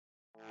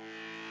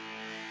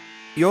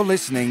You're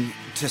listening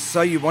to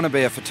So You Want to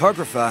Be a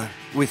Photographer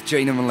with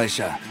Gina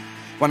Militia,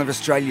 one of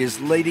Australia's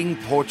leading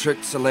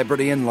portrait,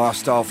 celebrity and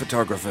lifestyle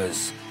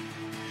photographers.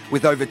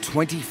 With over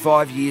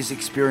 25 years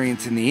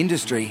experience in the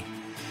industry,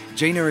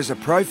 Gina is a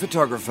pro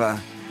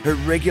photographer who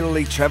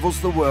regularly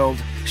travels the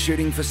world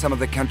shooting for some of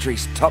the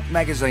country's top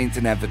magazines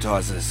and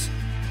advertisers.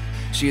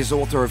 She is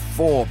author of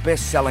 4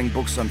 best-selling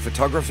books on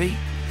photography,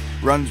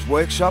 runs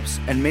workshops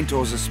and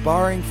mentors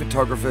aspiring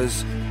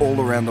photographers all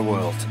around the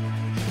world.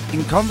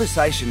 In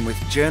conversation with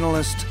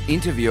journalist,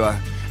 interviewer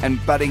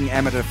and budding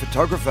amateur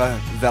photographer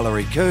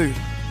Valerie Khoo,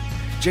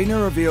 Gina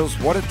reveals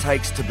what it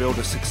takes to build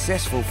a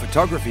successful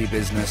photography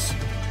business,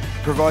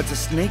 provides a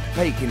sneak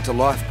peek into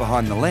life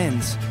behind the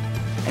lens,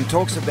 and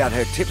talks about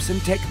her tips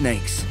and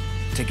techniques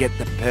to get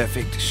the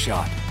perfect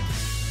shot.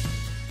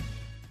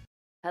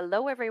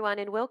 Hello everyone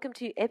and welcome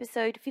to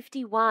episode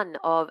 51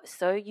 of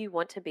So You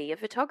Want to Be a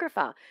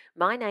Photographer.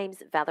 My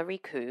name's Valerie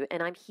Khoo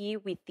and I'm here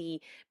with the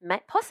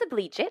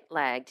possibly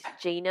jet-lagged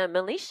Gina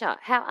Militia.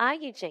 How are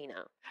you,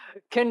 Gina?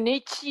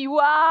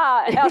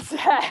 Konnichiwa! How's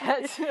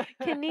that?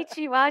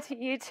 Konnichiwa to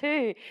you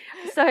too.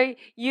 So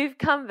you've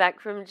come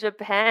back from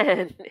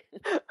Japan.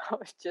 I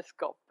just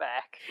got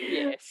back,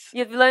 yes.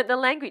 You've learnt the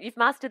language. You've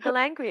mastered the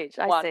language,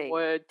 I see. 1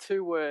 word,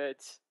 2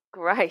 words.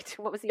 Great.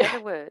 What was the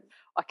other word?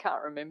 I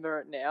can't remember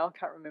it now. I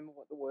can't remember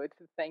what the word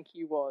for thank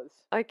you was.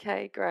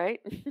 Okay, great.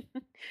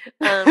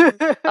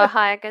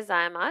 Ohio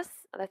gozaimasu.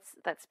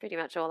 That's pretty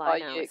much all I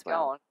know as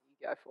well. Go on.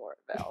 You go for it,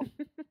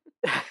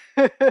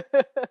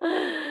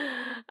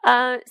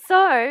 Val.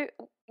 So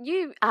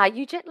are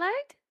you jet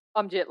lagged?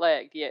 I'm jet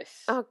lagged,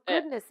 yes. Oh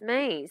goodness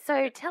me!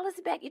 So tell us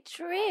about your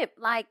trip.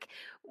 Like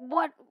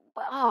what?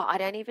 Oh, I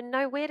don't even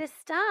know where to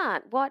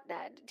start. What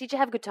did you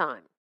have a good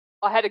time?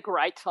 I had a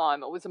great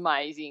time. It was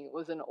amazing. It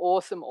was an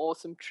awesome,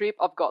 awesome trip.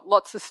 I've got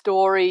lots of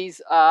stories,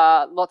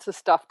 lots of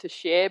stuff to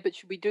share, but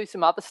should we do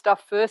some other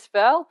stuff first,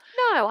 Val?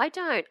 No, I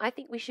don't. I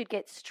think we should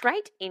get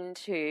straight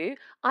into,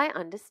 I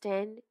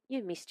understand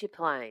you missed your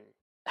plane.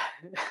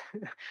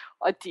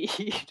 I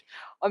did.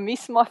 I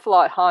missed my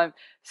flight home.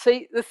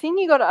 See, the thing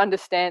you got to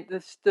understand,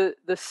 the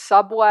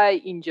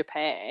subway in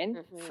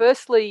Japan,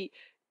 firstly,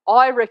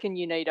 I reckon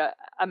you need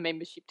a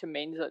membership to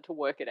Mensa to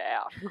work it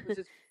out because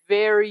it's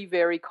very,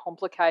 very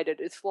complicated.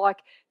 It's like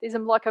there's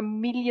like a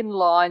million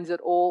lines that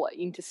all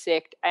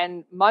intersect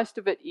and most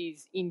of it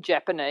is in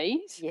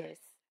Japanese. Yes.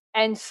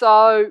 And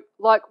so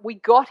like we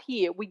got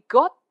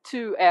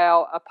to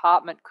our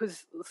apartment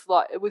because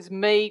it was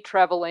me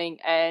travelling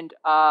and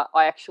I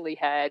actually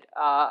had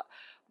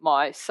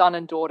my son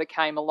and daughter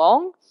came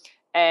along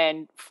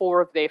and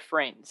 4 of their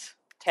friends.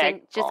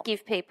 So just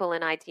give people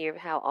an idea of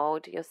how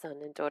old your son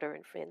and daughter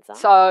and friends are.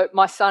 So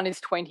my son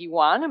is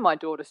 21 and my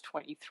daughter's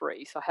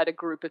 23. So I had a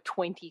group of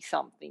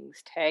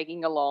 20-somethings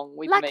tagging along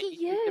with lucky me.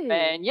 You. In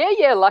Japan.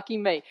 Yeah, lucky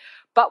me.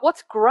 But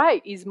what's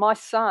great is my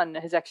son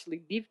has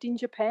actually lived in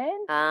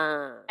Japan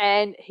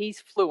and he's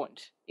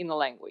fluent in the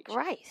language.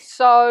 Great.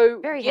 So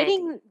Very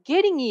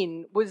getting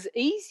in was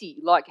easy.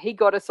 Like he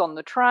got us on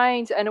the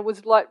trains and it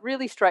was like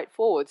really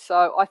straightforward.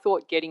 So I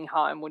thought getting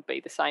home would be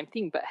the same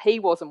thing, but he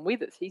wasn't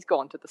with us. He's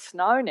gone to the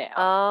snow now.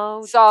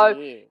 Oh, so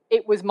dear.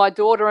 It was my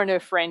daughter and her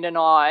friend and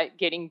I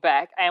getting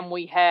back and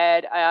we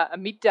had a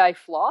midday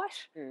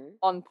flight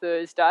on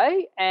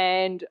Thursday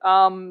and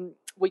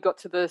we got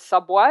to the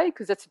subway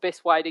because that's the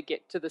best way to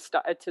get to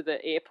the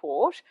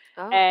airport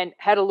and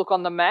had a look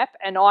on the map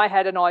and I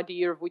had an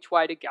idea of which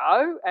way to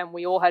go and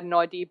we all had an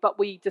idea but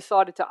we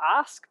decided to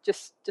ask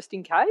just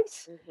in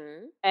case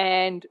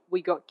and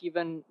we got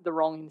given the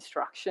wrong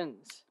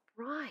instructions.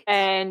 Right.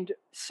 And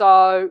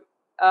so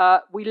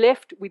we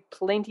left with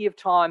plenty of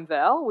time,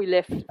 Val. We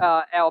left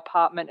our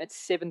apartment at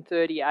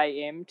 7:30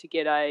 a.m. to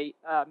get a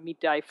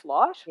midday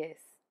flight. Yes.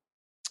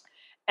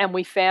 And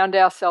we found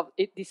ourselves,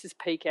 this is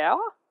peak hour.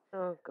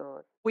 Oh,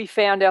 God. We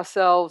found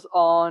ourselves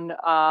on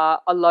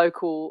a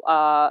local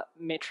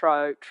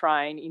metro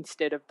train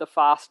instead of the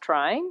fast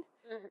train.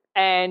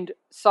 And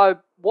so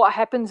what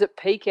happens at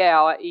peak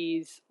hour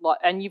is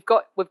and we've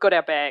got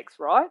our bags,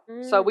 right?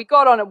 So we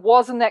got on, it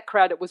wasn't that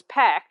crowded, it was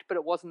packed, but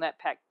it wasn't that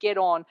packed. Get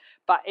on,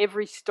 but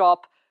every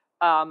stop,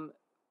 5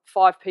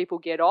 people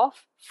get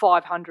off,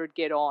 500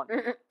 get on,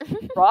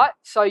 right?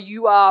 So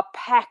you are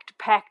packed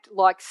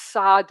like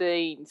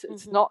sardines.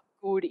 It's not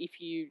good if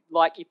you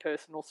like your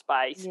personal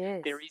space.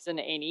 Yes. There isn't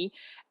any.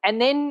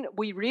 And then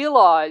we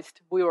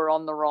realised we were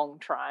on the wrong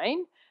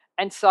train.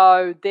 And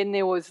so then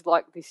there was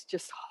like this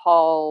just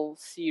whole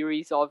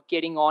series of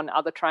getting on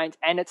other trains.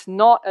 And it's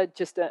not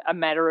just a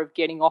matter of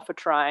getting off a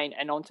train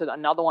and onto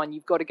another one.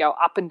 You've got to go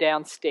up and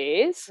down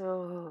stairs.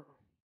 Oh.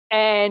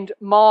 And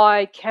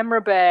my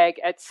camera bag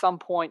at some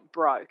point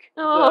broke.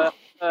 Oh.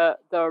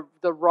 The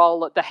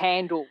roller, the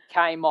handle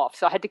came off.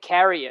 So I had to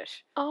carry it.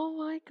 Oh,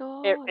 my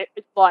God.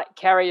 Like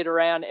carry it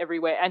around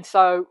everywhere. And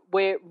so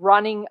we're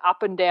running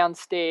up and down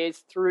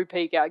stairs through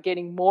peak hour,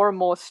 getting more and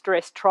more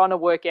stressed, trying to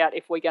work out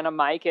if we're going to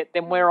make it.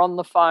 Then we're on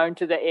the phone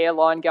to the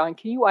airline going,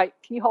 can you wait?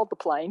 Can you hold the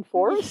plane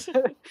for us?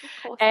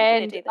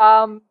 And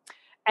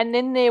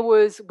then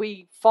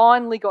we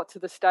finally got to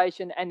the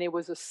station and there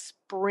was a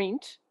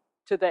sprint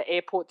to the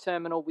airport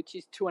terminal, which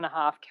is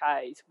 2.5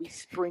 k's. We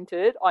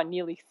sprinted. I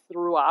nearly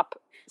threw up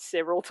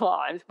several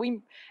times.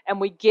 We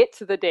get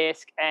to the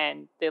desk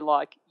and they're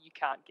like, you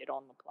can't get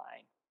on the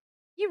plane.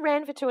 You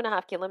ran for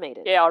 2.5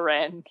 kilometres. Yeah, I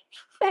ran.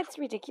 That's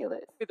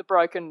ridiculous. With a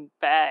broken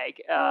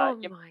bag. Oh,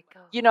 my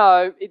God. You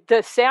know, the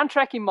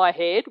soundtrack in my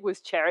head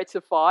was Chariots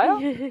of Fire.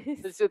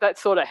 Yes. So that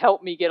sort of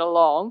helped me get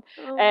along.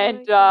 Oh, And,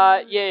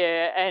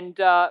 my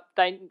God.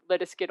 they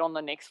let us get on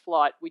the next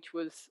flight, which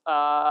was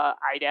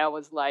 8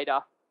 hours later.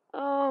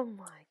 Oh,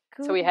 my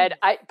goodness. So we had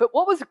 8. But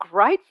what was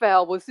great,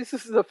 Val, was this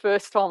was the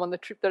first time on the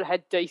trip that I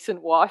had decent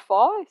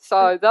Wi-Fi.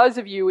 So those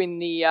of you in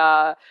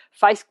the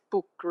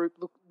Facebook group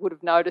would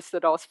have noticed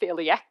that I was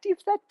fairly active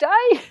that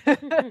day.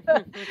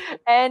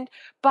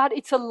 But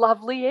it's a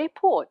lovely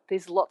airport.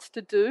 There's lots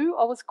to do.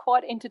 I was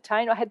quite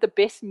entertained. I had the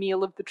best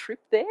meal of the trip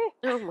there.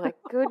 Oh, my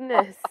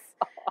goodness.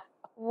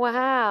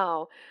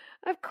 Wow.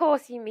 Of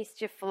course you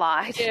missed your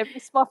flight. Yeah,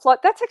 missed my flight.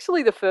 That's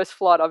actually the first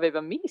flight I've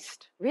ever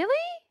missed. Really?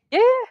 Yeah.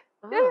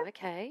 Oh, Yeah.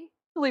 okay.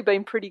 Really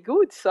been pretty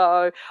good.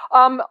 So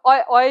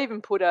I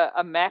even put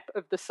a map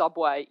of the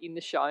subway in the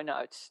show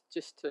notes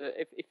just to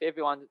if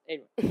everyone's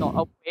not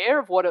aware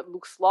of what it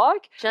looks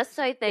like. Just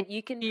so that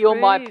you can feel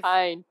my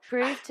pain.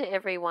 Prove to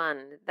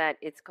everyone that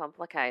it's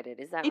complicated.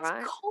 Is that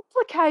right? It's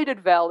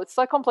complicated, Val. It's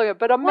so complicated.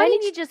 But Why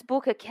didn't you just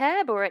book a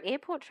cab or an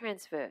airport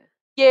transfer?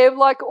 Yeah,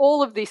 like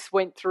all of this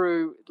went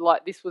through,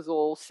 like this was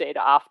all said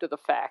after the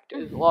fact,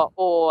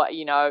 or,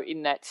 you know,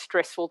 in that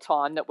stressful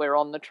time that we're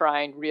on the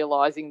train,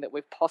 realising that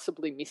we've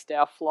possibly missed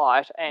our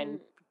flight and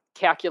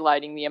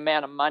calculating the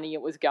amount of money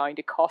it was going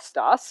to cost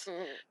us.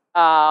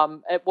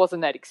 It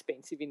wasn't that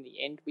expensive in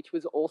the end, which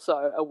was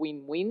also a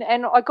win-win.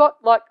 And I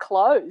got like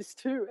clothes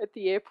too at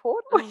the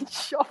airport when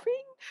shopping.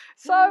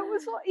 So it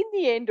was in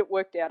the end, it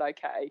worked out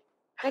okay.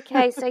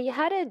 Okay, so you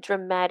had a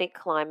dramatic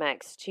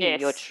climax to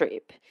your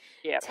trip.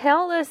 Yeah.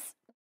 Tell us,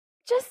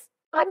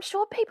 I'm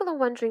sure people are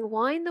wondering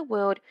why in the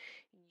world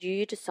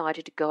you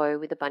decided to go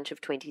with a bunch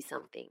of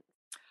 20-something.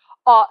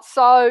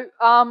 So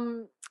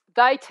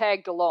they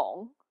tagged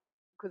along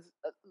because,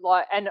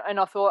 and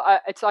I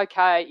thought it's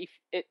okay if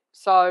it.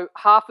 So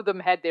half of them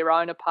had their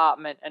own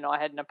apartment, and I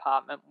had an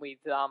apartment with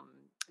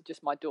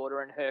just my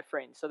daughter and her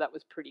friends. So that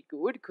was pretty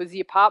good because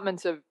the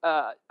apartments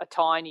are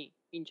tiny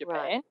in Japan.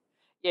 Right.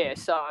 Yeah,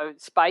 so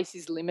space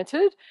is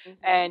limited,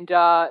 and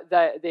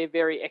they're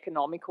very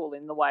economical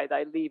in the way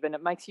they live, and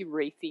it makes you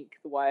rethink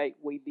the way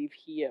we live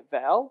here,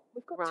 Val.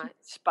 We've got too much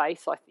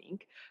space, I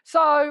think.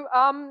 So,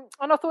 and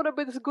I thought it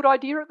was a good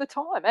idea at the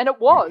time, and it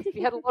was.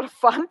 We had a lot of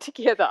fun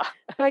together.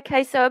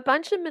 Okay, so a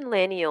bunch of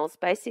millennials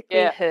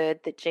basically heard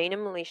that Gina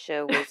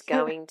Milicia was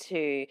going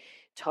to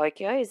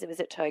Tokyo. Was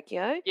it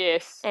Tokyo?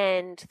 Yes.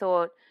 And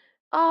thought,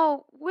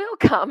 oh, we'll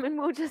come and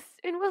we'll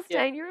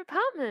stay in your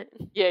apartment.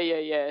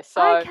 Yeah.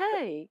 So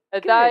okay,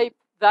 they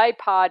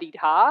partied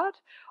hard.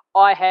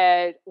 I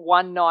had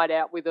one night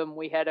out with them.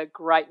 We had a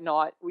great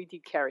night. We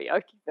did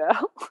karaoke,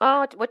 Val.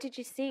 Oh, what did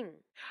you sing?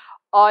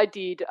 I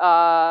did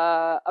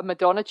a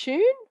Madonna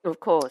tune. Of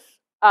course.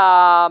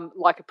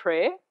 Like a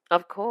Prayer.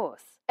 Of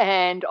course.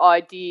 And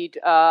I did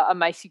a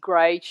Macy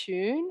Gray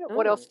tune.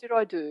 What else did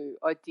I do?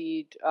 I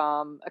did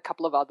a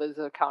couple of others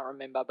I can't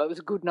remember, but it was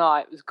a good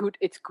night. It was good.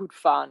 It's good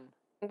fun.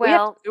 Well, we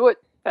have to do it,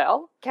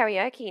 Val.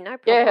 Karaoke, no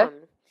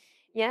problem.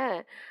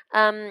 Yeah.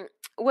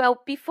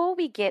 Well, before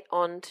we get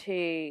on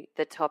to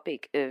the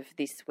topic of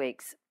this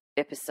week's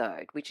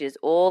episode, which is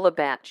all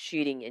about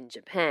shooting in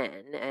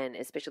Japan and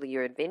especially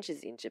your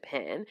adventures in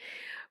Japan,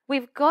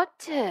 we've got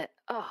to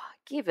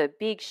give a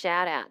big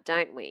shout out,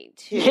 don't we,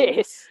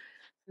 to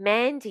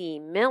Mandy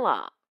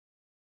Miller.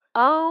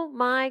 Oh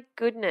my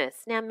goodness.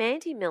 Now,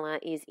 Mandy Miller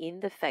is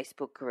in the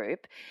Facebook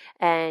group,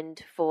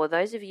 and for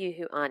those of you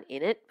who aren't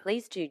in it,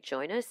 please do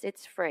join us.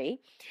 It's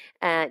free.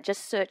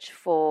 Just search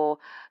for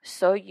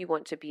So You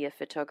Want to Be a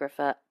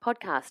Photographer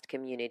podcast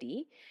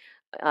community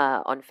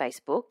on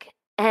Facebook.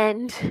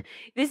 And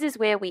this is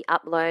where we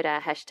upload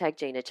our hashtag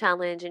Gina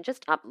Challenge and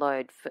just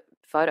upload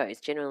photos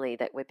generally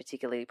that we're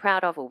particularly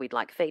proud of or we'd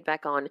like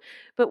feedback on.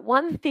 But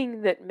one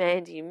thing that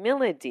Mandy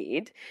Miller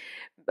did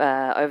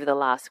over the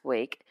last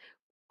week,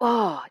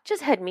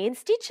 just had me in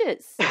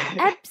stitches.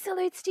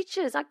 Absolute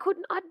stitches. I'd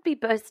be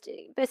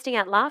bursting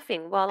out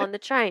laughing while on the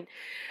train.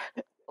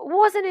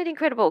 Wasn't it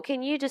incredible?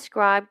 Can you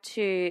describe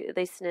to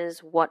listeners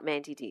what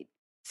Mandy did?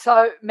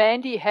 So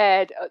Mandy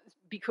had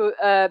the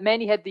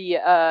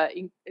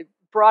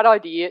bright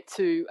idea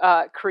to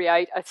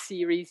create a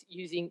series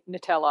using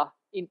Nutella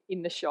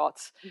in the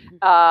shots.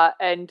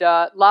 And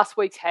last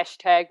week's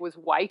hashtag was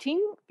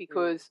waiting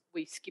because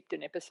we skipped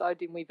an episode,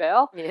 didn't we,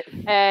 Val? Yeah.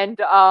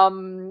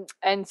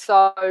 And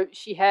so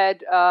she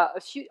had I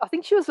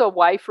think she was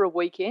away for a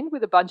weekend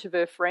with a bunch of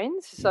her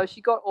friends. So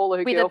she got all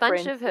her girlfriends. With a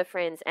bunch of her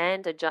friends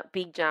and a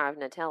big jar of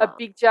Nutella. A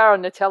big jar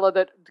of Nutella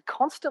that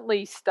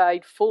constantly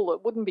stayed full.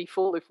 It wouldn't be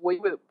full if we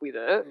were with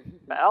her,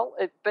 Val.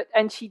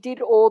 And she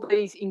did all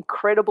these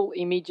incredible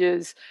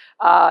images,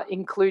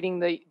 including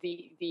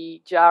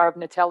the jar of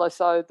Nutella.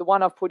 So the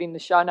one I've put in the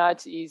show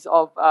notes is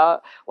of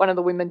one of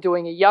the women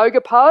doing a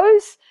yoga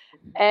pose,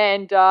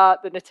 And the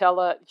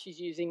Nutella, she's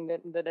using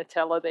the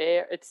Nutella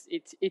there. It's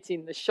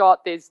in the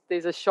shot.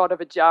 There's a shot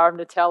of a jar of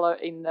Nutella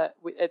in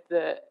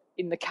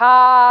the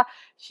car.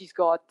 She's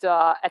got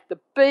at the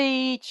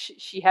beach.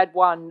 She had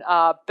one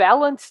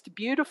balanced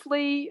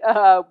beautifully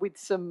with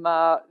some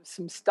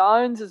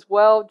stones as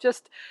well.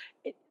 Just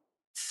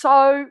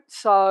so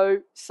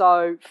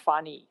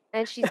funny.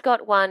 And she's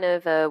got one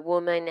of a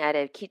woman at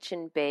a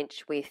kitchen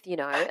bench with,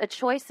 a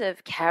choice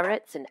of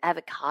carrots and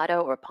avocado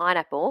or a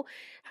pineapple,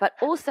 but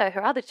also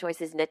her other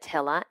choice is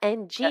Nutella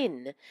and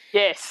gin.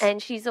 Yes.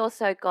 And she's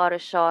also got a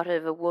shot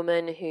of a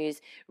woman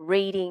who's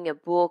reading a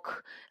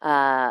book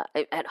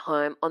at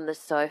home on the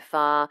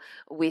sofa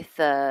with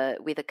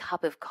a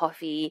cup of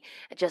coffee,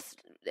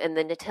 and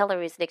the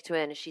Nutella is next to her,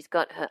 and she's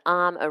got her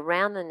arm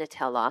around the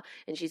Nutella,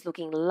 and she's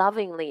looking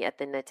lovingly at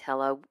the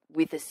Nutella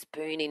with a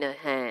spoon in her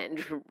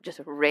hand,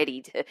 just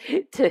ready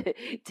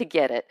to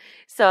get it.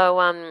 So,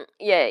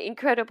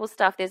 incredible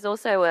stuff. There's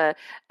also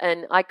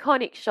an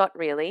iconic shot,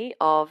 really,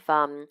 of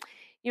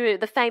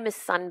the famous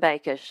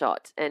sunbaker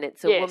shot, and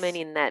it's a woman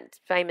in that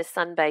famous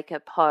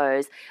sunbaker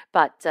pose,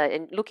 but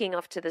and looking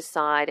off to the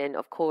side, and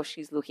of course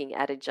she's looking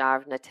at a jar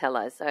of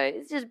Nutella. So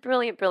it's just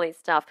brilliant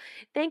stuff.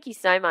 Thank you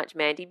so much,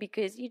 Mandy,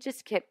 because you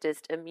just kept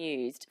us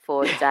amused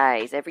for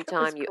days every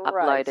time you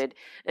uploaded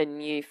a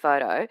new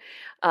photo.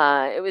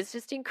 It was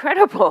just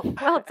incredible.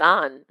 Well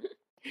done.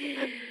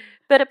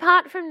 But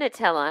apart from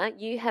Nutella,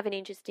 you have an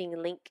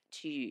interesting link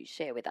to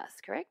share with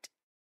us, correct?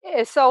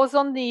 Yeah, so I was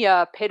on the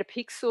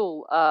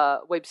Petapixel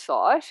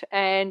website,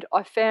 and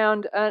I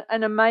found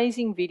an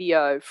amazing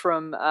video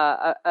from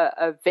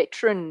a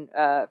veteran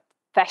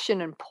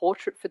fashion and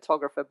portrait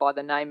photographer by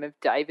the name of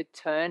David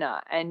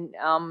Turner, and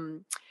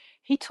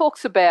he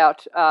talks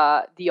about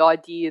the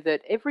idea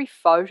that every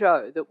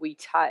photo that we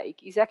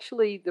take is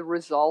actually the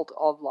result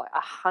of like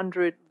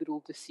 100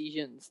 little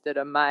decisions that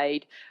are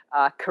made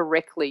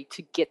correctly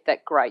to get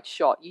that great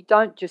shot. You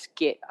don't just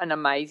get an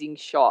amazing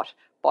shot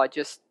by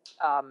just,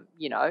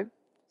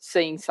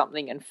 seeing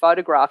something and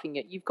photographing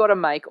it. You've got to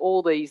make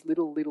all these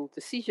little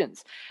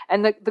decisions.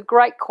 And the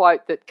great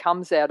quote that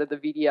comes out of the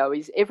video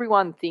is,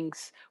 everyone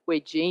thinks we're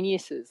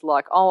geniuses.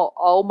 Like,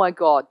 oh my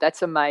God,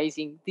 that's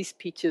amazing. This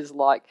picture's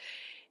like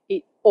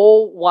it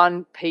all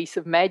one piece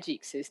of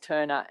magic, says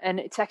Turner, and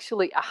it's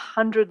actually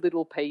 100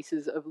 little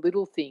pieces of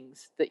little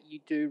things that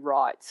you do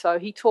right. So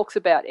he talks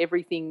about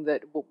everything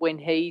that when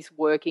he's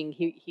working,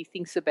 he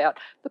thinks about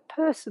the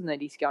person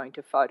that he's going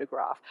to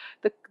photograph,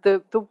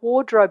 the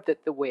wardrobe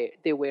that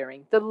they're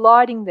wearing, the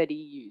lighting that he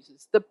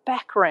uses, the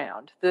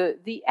background,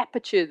 the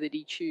aperture that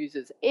he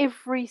chooses.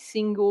 Every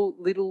single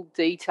little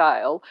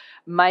detail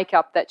make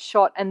up that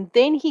shot. And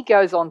then he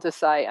goes on to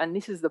say, and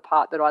this is the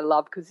part that I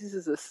love, because this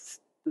is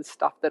the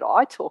stuff that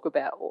I talk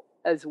about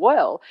as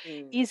well,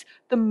 is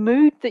the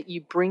mood that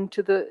you bring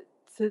to the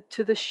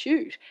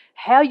shoot.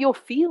 How you're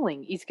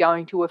feeling is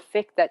going to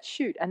affect that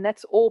shoot, and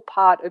that's all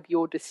part of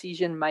your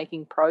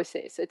decision-making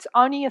process. It's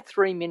only a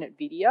 3-minute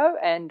video,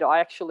 and I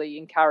actually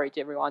encourage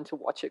everyone to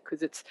watch it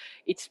because it's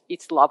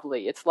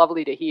lovely. It's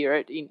lovely to hear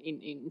it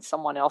in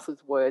someone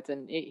else's words,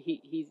 and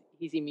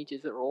his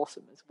images are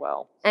awesome as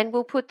well. And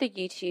we'll put the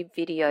YouTube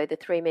video, the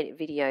 3-minute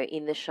video,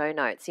 in the show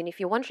notes. And if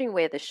you're wondering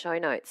where the show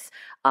notes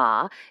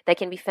are, they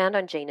can be found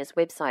on Gina's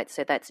website.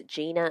 So that's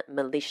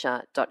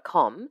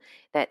ginamilicia.com.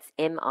 That's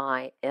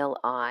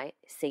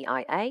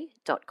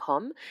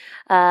MILICIA.com.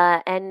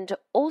 And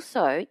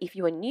also, if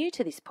you are new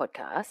to this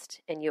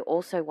podcast and you're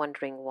also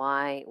wondering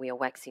why we are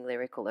waxing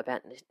lyrical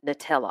about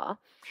Nutella,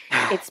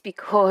 it's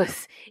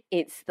because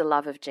it's the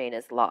love of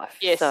Gina's life.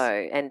 Yes.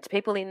 So, and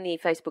people in the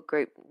Facebook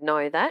group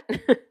know that.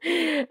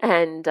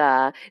 And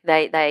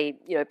they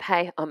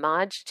pay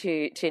homage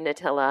to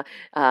Nutella,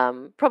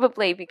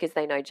 probably because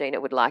they know Gina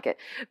would like it.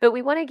 But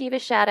we want to give a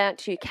shout out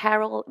to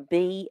Carol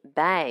B.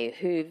 Bay,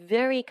 who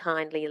very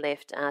kindly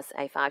left us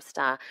a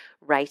 5-star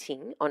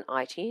rating on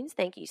iTunes.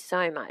 Thank you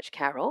so much,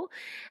 Carol.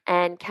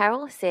 And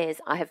Carol says,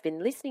 I have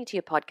been listening to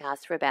your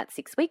podcast for about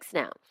 6 weeks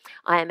now.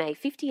 I am a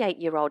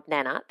 58-year-old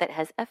nana that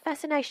has a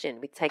fascination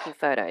with taking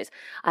photos.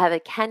 I have a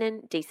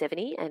Canon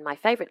D70 and my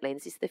favourite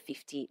lens is the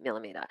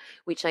 50mm,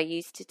 which I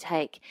use to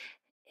take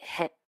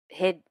head,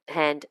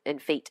 hand and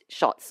feet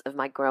shots of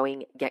my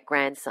growing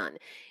grandson.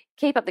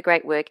 Keep up the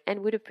great work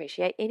and would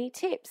appreciate any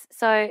tips.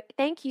 So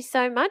thank you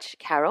so much,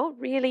 Carol.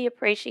 Really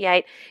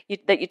appreciate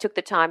that you took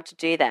the time to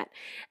do that.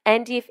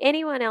 And if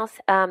anyone else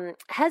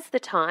has the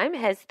time,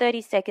 has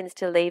 30 seconds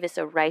to leave us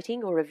a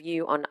rating or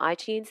review on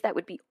iTunes, that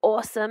would be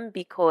awesome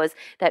because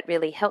that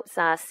really helps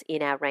us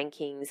in our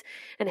rankings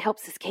and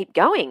helps us keep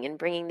going and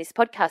bringing this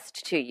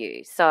podcast to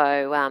you.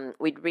 So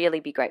we'd really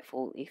be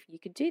grateful if you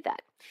could do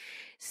that.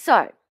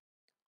 So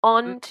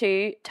on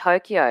to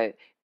Tokyo.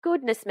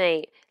 Goodness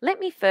me. Let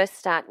me first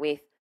start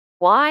with,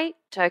 why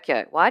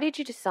Tokyo? Why did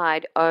you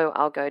decide,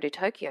 I'll go to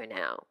Tokyo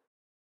now?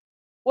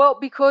 Well,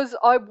 because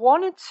I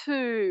wanted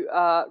to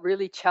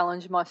really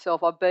challenge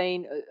myself. I've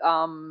been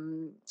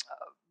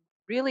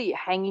really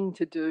hanging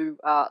to do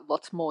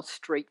lots more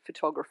street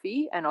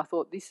photography, and I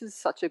thought this is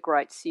such a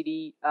great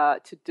city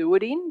to do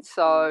it in.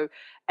 So,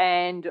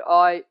 and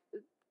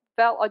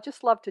Val, I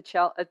just love to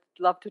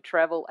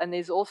travel, and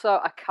there's also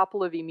a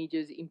couple of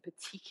images in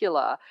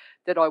particular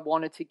that I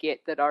wanted to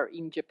get that are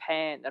in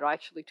Japan. That I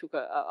actually took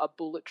a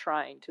bullet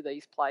train to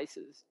these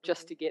places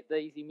just to get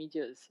these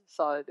images.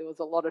 So there was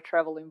a lot of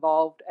travel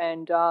involved,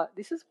 and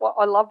this is what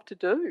I love to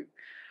do.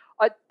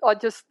 I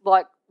just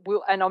like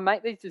will, and I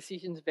make these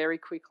decisions very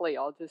quickly.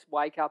 I'll just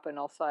wake up and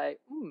I'll say,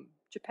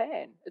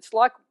 Japan. It's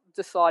like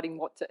deciding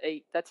what to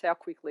eat. That's how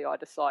quickly I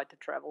decide to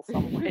travel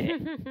somewhere.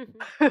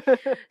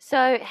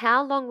 So,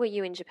 how long were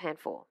you in Japan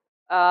for?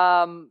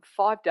 5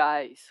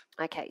 days.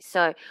 Okay,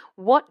 so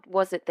what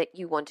was it that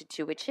you wanted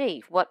to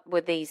achieve? What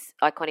were these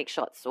iconic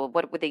shots, or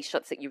what were these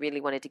shots that you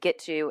really wanted to get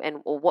to, and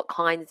or what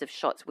kinds of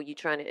shots were you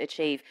trying to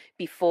achieve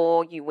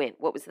before you went?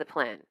 What was the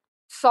plan?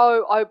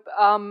 So I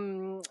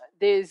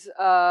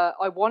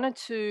wanted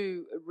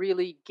to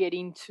really get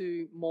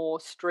into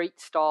more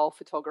street style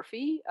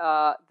photography.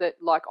 That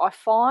like I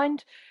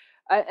find,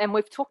 and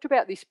we've talked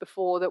about this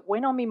before, that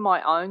when I'm in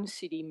my own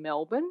city,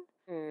 Melbourne,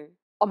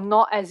 I'm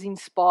not as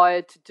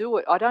inspired to do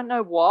it. I don't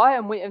know why.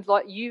 And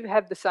like you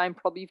have the same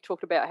problem. You've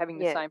talked about having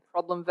the same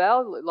problem,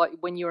 Val. Like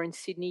when you're in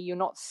Sydney, you're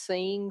not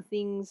seeing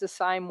things the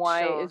same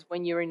way as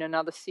when you're in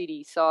another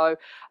city. So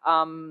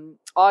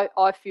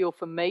I feel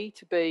for me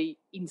to be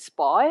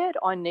inspired,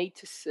 I need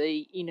to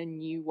see in a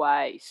new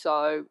way.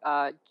 So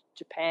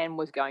Japan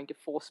was going to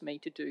force me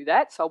to do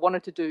that. So I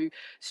wanted to do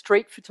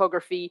street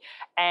photography,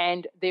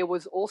 and there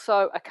was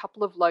also a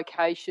couple of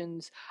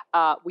locations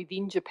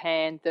within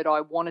Japan that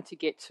I wanted to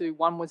get to.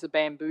 One was a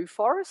bamboo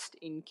forest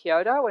in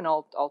Kyoto, and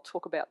I'll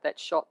talk about that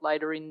shot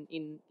later in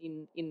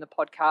the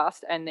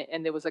podcast.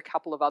 And there was a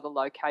couple of other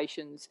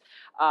locations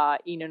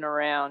in and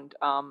around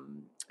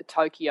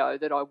Tokyo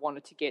that I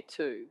wanted to get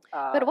to.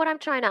 But what I'm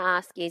trying to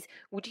ask is,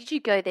 did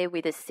you go there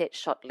with a set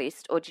shot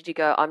list, or did you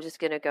go, I'm just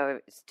going to go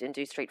and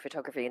do street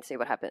photography and see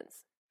what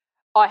happens?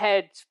 I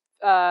had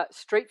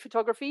street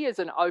photography as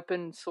an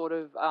open sort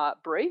of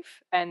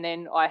brief, and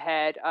then I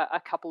had a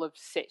couple of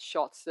set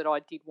shots that I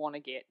did want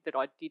to get, that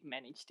I did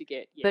manage to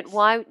get, yes. But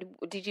why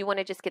did you want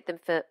to just get them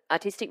for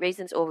artistic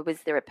reasons, or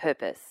was there a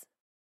purpose?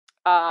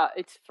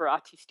 It's for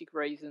artistic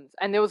reasons,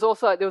 and there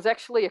was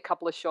actually a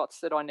couple of shots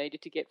that I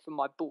needed to get for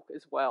my book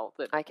as well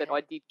that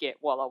I did get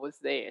while I was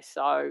there.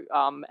 So,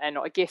 and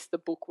I guess the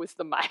book was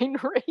the main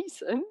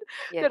reason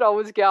that I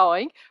was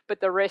going, but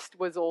the rest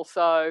was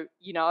also,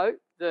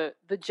 the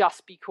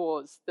just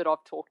because that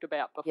I've talked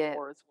about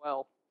before as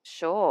well.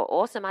 Sure.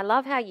 Awesome. I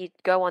love how you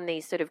go on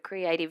these sort of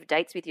creative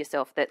dates with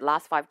yourself that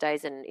last 5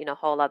 days in a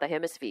whole other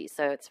hemisphere.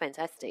 So it's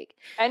fantastic.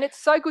 And it's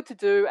so good to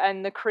do.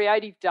 And the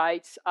creative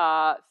dates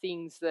are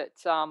things that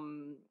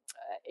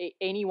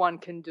anyone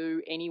can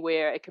do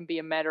anywhere. It can be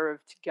a matter of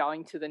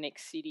going to the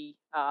next city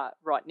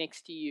right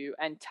next to you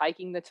and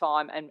taking the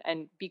time.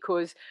 And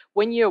because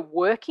when you're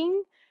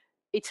working,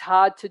 it's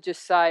hard to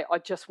just say, I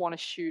just want to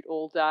shoot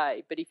all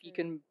day. But if you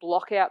can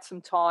block out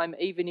some time,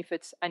 even if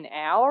it's an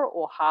hour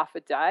or half a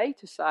day,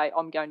 to say,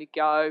 I'm going to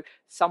go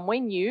somewhere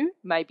new,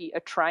 maybe a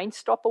train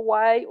stop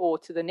away or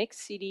to the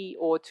next city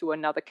or to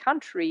another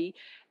country,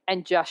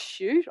 and just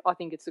shoot, I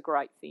think it's a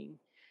great thing.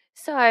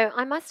 So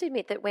I must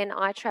admit that when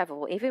I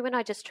travel, even when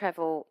I just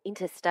travel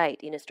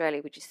interstate in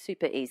Australia, which is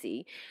super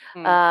easy,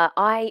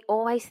 I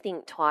always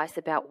think twice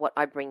about what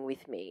I bring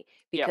with me,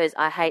 because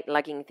I hate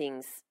lugging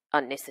things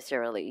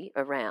unnecessarily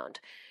around.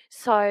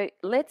 So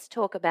let's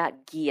talk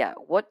about gear.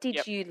 What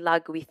did you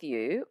lug with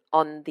you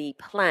on the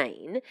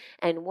plane,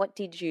 and what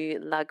did you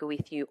lug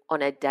with you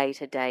on a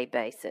day-to-day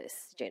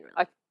basis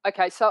generally?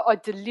 Okay, so I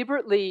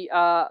deliberately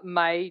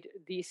made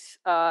this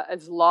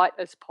as light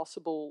as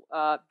possible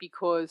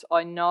because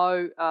I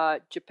know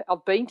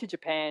I've been to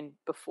Japan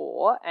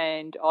before,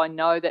 and I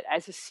know that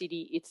as a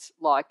city, it's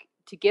like,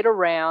 to get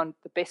around,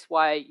 the best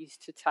way is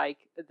to take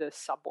the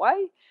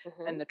subway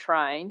and the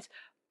trains.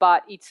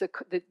 But it's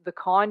the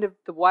kind of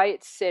the way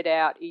it's set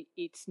out.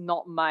 It's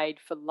not made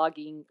for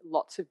lugging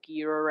lots of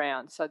gear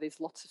around. So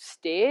there's lots of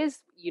stairs,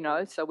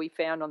 So we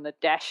found on the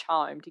dash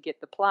home to get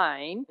the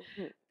plane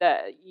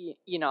that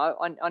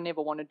I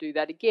never want to do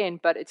that again.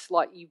 But it's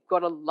like you've got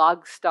to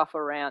lug stuff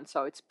around.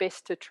 So it's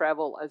best to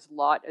travel as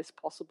light as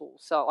possible.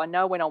 So I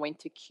know when I went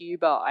to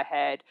Cuba, I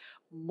had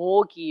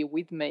more gear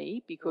with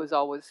me because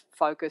I was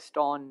focused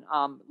on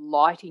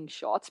lighting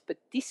shots. But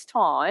this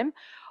time,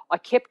 I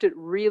kept it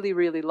really,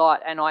 really light,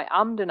 and I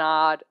ummed and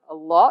ahed a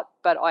lot,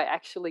 but I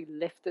actually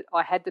left it.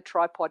 I had the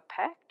tripod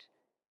packed,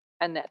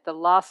 and at the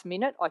last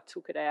minute, I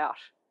took it out.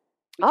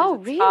 Which is a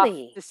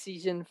really? tough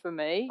decision for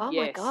me. Oh,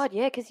 yes. my God,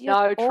 yeah, because you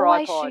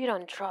always shoot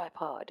on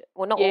tripod.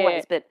 Well, not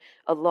always, but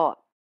a lot.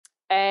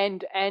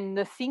 And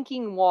the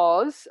thinking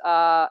was,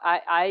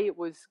 it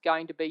was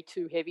going to be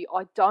too heavy.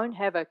 I don't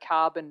have a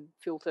carbon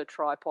filter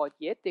tripod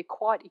yet. They're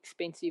quite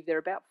expensive. They're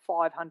about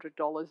 $500,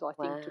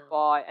 I think, to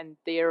buy, and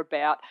they're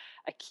about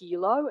a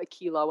kilo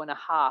and a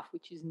half,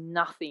 which is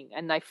nothing.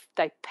 And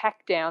they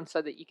pack down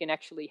so that you can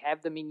actually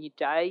have them in your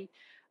day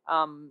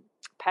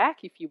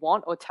pack if you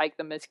want, or take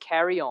them as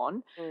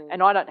carry-on.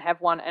 And I don't have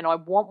one, and I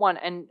want one.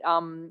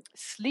 And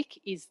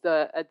Slick is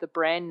the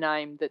brand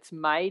name that's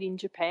made in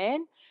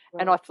Japan.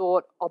 and I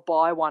thought I'll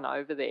buy one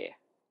over there.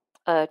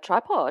 A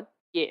tripod?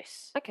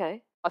 Yes.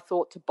 Okay. I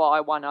thought to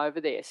buy one over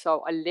there.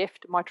 So I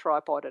left my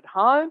tripod at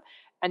home,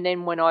 and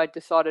then when I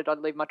decided I'd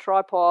leave my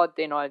tripod,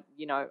 then I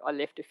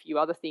left a few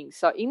other things.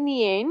 So in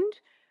the end,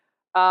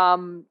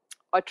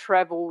 I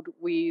travelled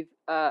with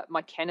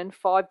my Canon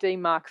 5D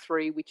Mark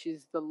III, which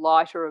is the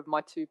lighter of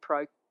my two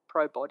pro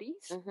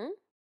bodies, Mm-hmm.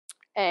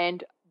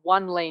 and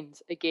one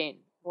lens again.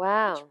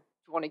 Wow. Do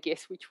you want to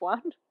guess which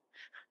one?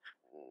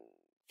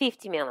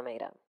 50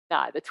 millimeter.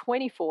 No, the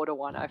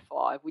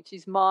 24-105, which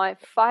is my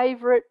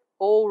favourite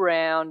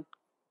all-round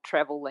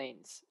travel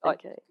lens.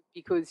 Okay.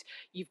 Because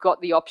you've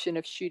got the option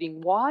of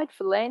shooting wide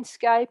for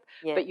landscape,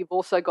 Yeah. but you've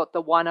also got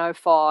the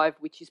 105,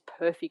 which is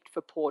perfect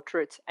for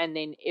portraits, and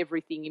then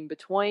everything in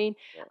between.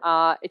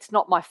 Yeah. It's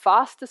not my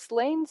fastest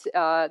lens.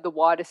 The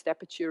widest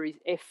aperture is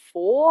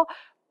f4,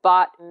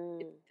 but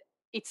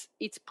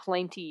it's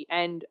plenty.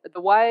 And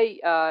the way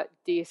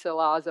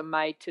DSLRs are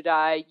made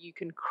today, you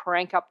can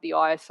crank up the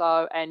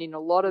ISO, and in a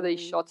lot of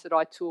these shots that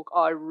I took,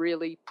 I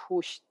really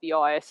pushed the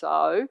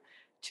ISO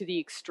to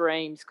the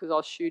extremes because I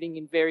was shooting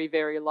in very,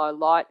 very low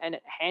light, and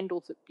it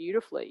handles it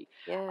beautifully.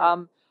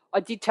 Yeah. I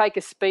did take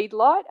a speed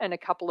light and a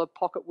couple of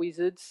pocket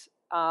wizards.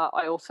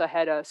 I also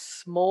had a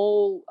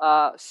small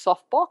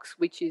softbox,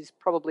 which is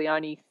probably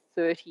only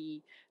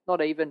 30,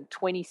 not even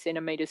 20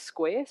 centimetres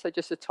square, so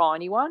just a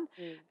tiny one,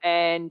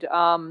 and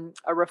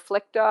a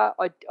reflector.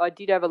 I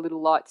did have a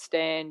little light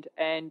stand,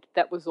 and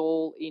that was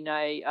all in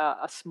a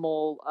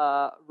small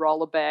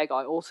roller bag.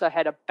 I also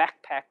had a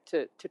backpack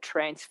to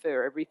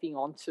transfer everything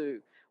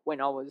onto when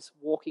I was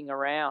walking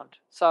around.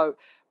 So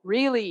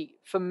really,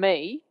 for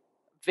me,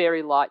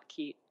 very light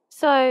kit.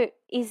 So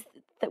is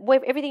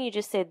everything you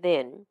just said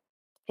then,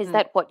 is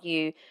that what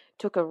you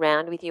took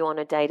around with you on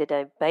a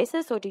day-to-day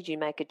basis, or did you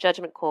make a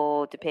judgment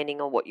call depending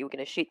on what you were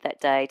going to shoot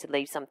that day to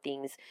leave some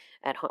things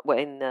at home,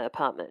 in the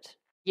apartment?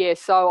 Yeah,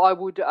 so I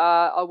would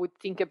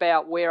think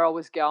about where I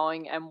was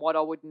going and what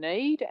I would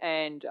need,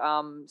 and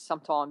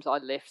sometimes I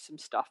left some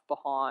stuff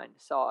behind.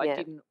 So I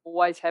didn't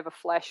always have a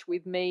flash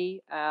with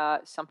me.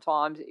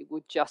 Sometimes it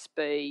would just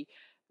be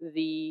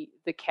the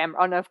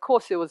camera, and of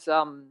course there was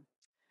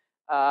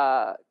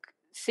CF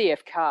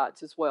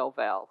cards as well,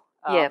 Val.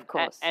 Yeah, of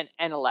course, and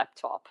a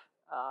laptop.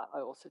 I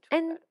also took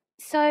and that.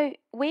 So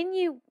when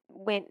you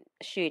went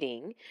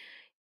shooting,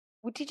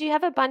 did you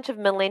have a bunch of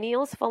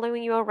millennials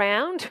following you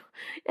around,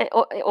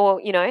 or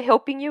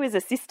helping you as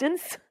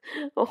assistants,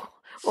 or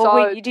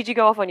did you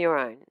go off on your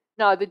own?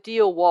 No, the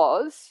deal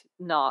was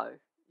no.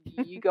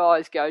 You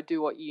guys go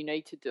do what you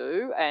need to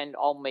do, and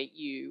I'll meet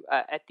you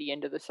at the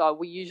end of the. So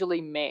we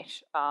usually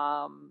met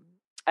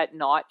at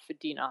night for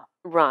dinner.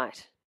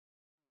 Right.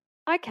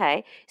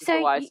 Okay.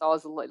 So I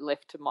was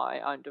left to my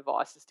own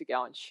devices to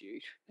go and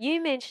shoot.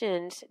 You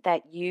mentioned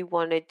that you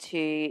wanted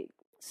to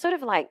sort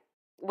of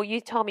you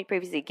told me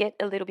previously, get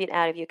a little bit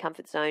out of your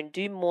comfort zone,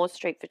 do more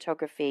street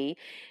photography.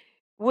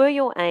 Were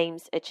your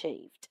aims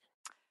achieved?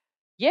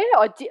 Yeah,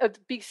 I did.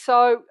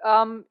 So,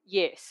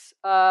 yes.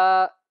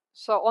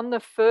 So on the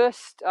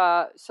first,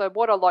 so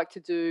what I like to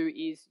do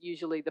is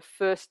usually the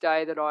first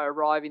day that I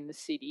arrive in the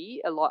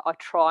city, I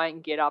try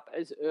and get up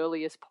as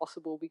early as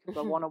possible because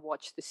I want to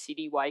watch the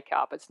city wake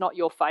up. It's not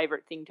your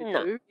favourite thing to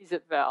do, is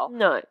it, Val?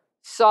 No.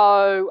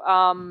 So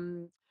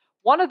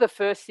one of the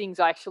first things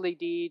I actually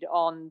did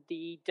on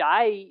the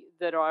day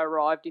that I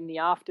arrived in the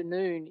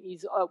afternoon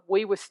is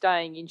we were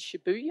staying in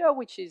Shibuya,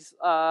 which is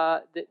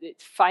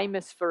it's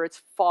famous for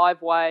its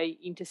 5-way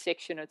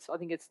intersection. I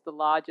think it's the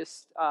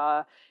largest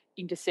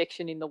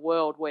intersection in the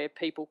world where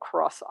people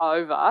cross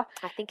over.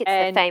 I think it's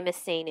the famous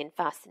scene in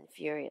Fast and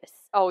Furious.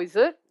 Oh, is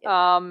it?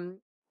 Yep.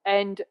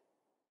 And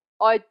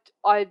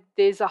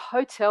there's a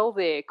hotel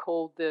there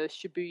called the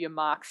Shibuya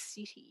Mark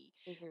City,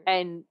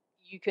 and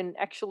you can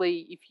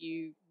actually, if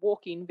you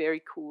walk in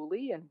very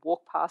coolly and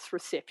walk past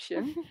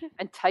reception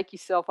and take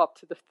yourself up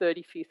to the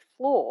 35th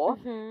floor,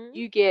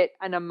 you get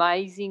an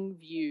amazing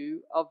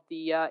view of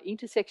the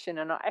intersection.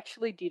 And I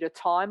actually did a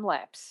time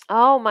lapse.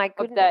 Oh my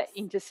goodness. Of that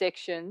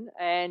intersection,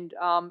 and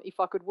if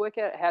I could work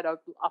out how to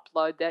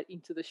upload that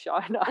into the show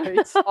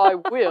notes, I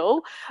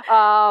will.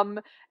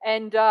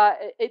 And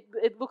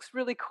it looks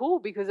really cool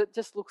because it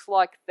just looks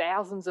like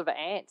thousands of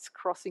ants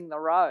crossing the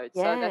road.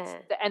 Yeah. So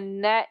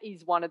that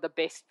is one of the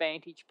best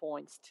vantage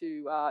points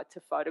to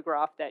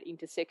photograph that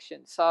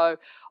intersection. So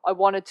I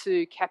wanted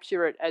to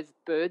capture it as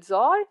bird's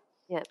eye.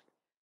 Yeah.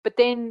 But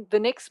then the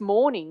next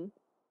morning,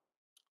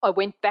 I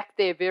went back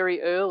there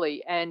very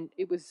early, and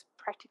it was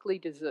practically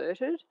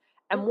deserted.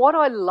 And what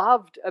I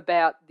loved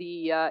about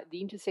the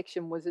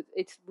intersection was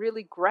it's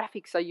really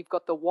graphic. So you've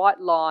got the white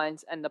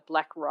lines and the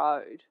black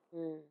road,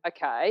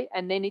 okay,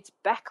 and then it's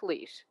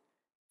backlit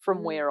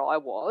from where I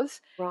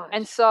was. Right.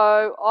 And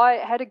so I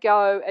had a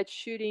go at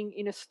shooting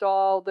in a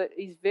style that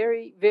is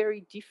very,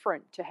 very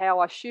different to how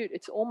I shoot.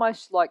 It's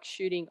almost like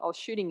I was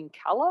shooting in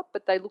colour,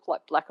 but they look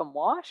like black and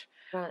white.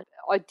 Right.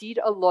 I did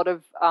a lot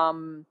of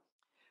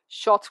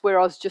shots where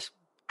I was just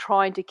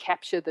trying to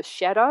capture the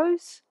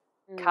shadows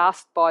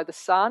cast by the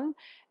sun,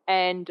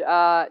 and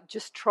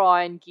just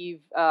try and give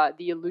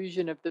the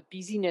illusion of the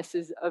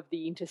businesses of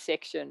the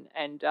intersection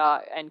and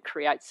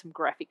create some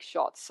graphic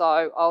shots. So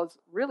I was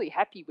really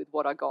happy with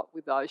what I got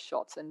with those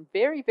shots, and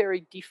very,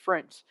 very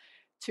different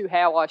to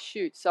how I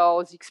shoot. So I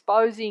was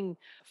exposing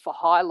for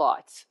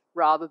highlights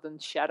rather than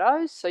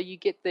shadows. So you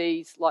get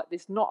these, like,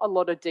 there's not a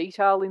lot of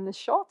detail in the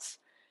shots.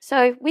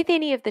 So, with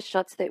any of the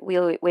shots that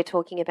we're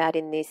talking about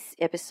in this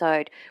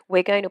episode,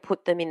 we're going to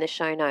put them in the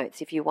show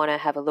notes if you want to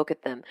have a look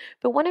at them.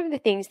 But one of the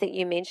things that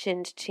you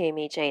mentioned to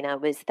me, Gina,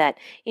 was that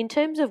in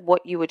terms of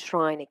what you were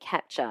trying to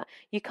capture,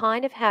 you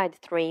kind of had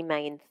three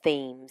main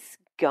themes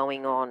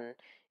going on.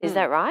 Is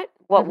that right?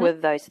 What were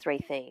those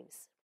three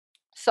themes?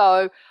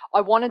 So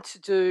I wanted to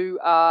do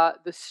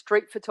the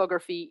street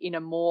photography in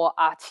a more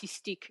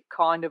artistic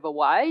kind of a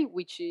way,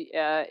 which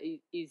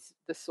is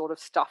the sort of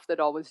stuff that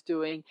I was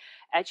doing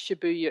at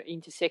Shibuya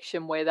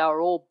intersection, where they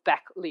were all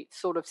backlit,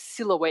 sort of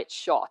silhouette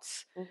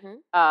shots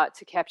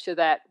to capture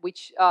that,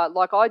 which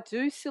like I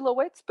do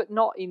silhouettes, but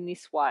not in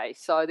this way.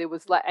 So there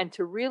was and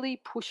to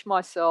really push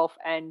myself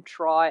and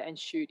try and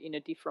shoot in a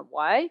different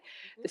way.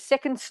 The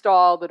second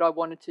style that I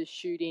wanted to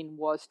shoot in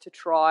was to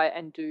try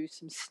and do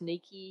some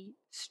sneaky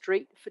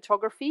street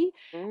photography,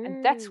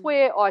 and that's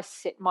where I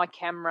set my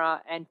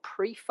camera and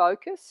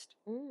pre-focused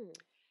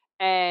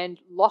and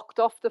locked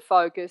off the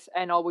focus,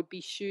 and I would be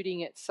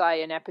shooting at,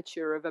 say, an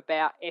aperture of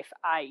about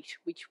f8,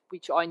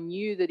 which I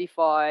knew that if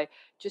I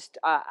just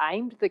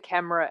aimed the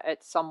camera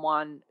at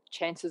someone,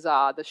 chances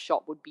are the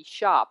shot would be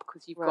sharp,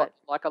 because you've got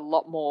like a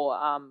lot more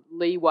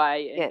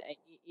leeway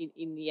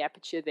in the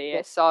aperture there.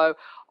 Yep. So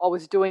I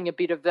was doing a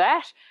bit of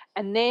that,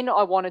 and then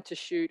I wanted to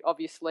shoot,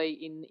 obviously,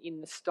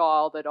 in the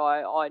style that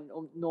I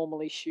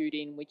normally shoot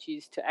in, which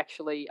is to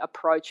actually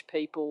approach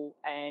people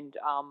and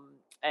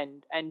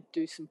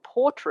do some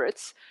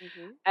portraits,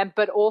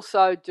 but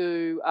also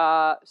do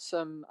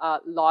some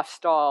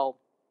lifestyle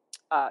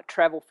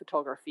travel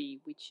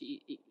photography,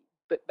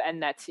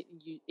 and that's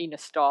in a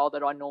style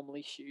that I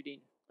normally shoot in.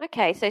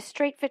 Okay, so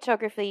street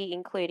photography,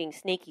 including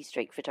sneaky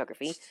street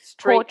photography,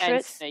 portraits,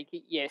 and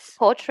sneaky, yes,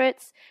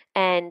 portraits,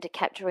 and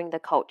capturing the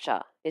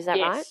culture. Is that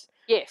right?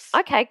 Yes.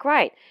 Okay,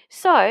 great.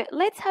 So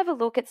let's have a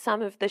look at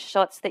some of the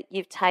shots that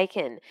you've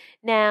taken.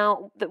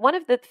 Now, one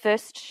of the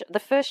first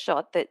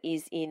shot that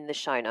is in the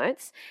show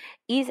notes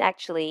is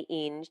actually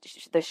in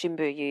the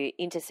Shibuya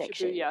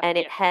intersection, and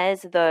it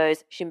has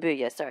those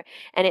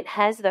and it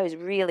has those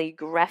really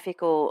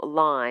graphical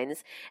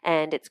lines,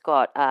 and it's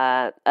got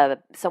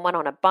someone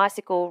on a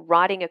bicycle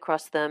riding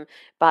across them,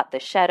 but the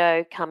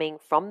shadow coming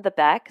from the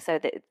back, so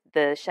that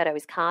the shadow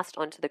is cast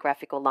onto the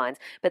graphical lines.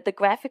 But the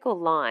graphical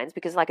lines,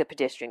 because like a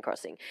pedestrian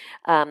crossing,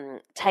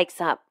 takes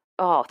up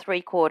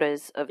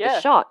 3/4 of the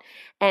shot.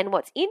 And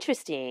what's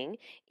interesting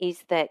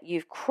is that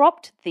you've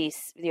cropped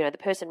this, the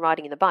person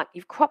riding in the bike,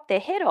 you've cropped their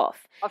head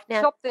off. I've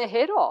chopped their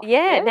head off.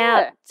 Yeah.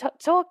 Now,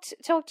 talk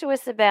to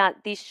us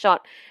about this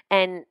shot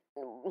and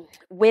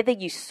whether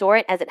you saw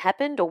it as it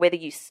happened, or whether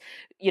you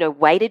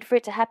waited for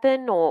it to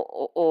happen,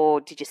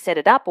 or did you set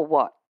it up, or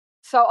what?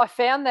 So I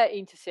found that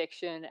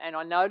intersection, and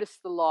I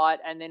noticed the light,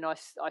 and then I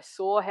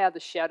saw how the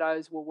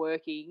shadows were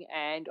working,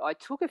 and I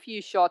took a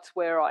few shots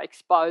where I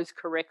exposed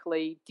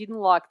correctly,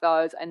 didn't like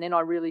those, and then I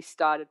really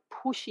started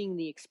pushing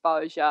the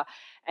exposure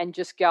and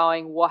just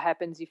going, what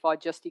happens if I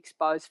just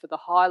expose for the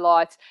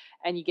highlights,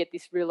 and you get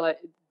this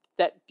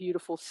that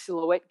beautiful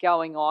silhouette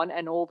going on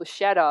and all the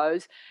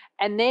shadows.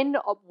 And then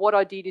what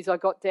I did is I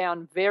got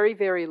down very,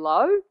 very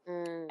low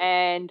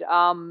and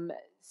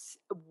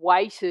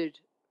waited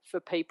for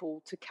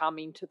people to come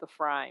into the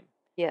frame.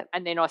 Yeah.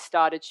 And then I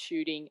started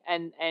shooting,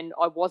 and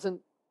I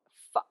wasn't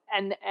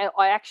and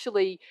I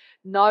actually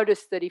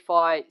noticed that if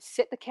I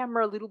set the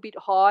camera a little bit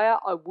higher,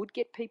 I would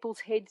get people's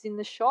heads in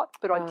the shot,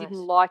 but I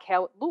didn't like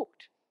how it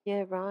looked.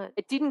 Yeah, right.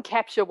 It didn't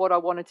capture what I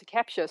wanted to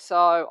capture,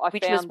 so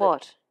Which was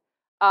what?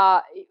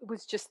 It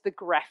was just the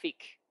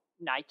graphic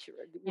nature.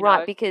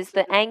 Right, because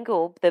the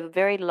angle, the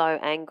very low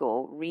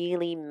angle,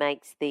 really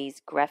makes these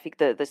graphic,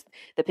 the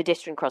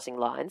pedestrian crossing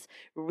lines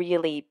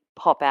really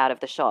pop out of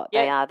the shot.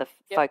 They are the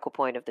focal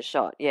point of the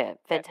shot. Yeah,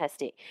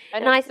 fantastic.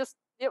 And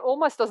it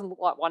almost doesn't look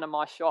like one of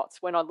my shots.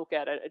 When I look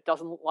at it, it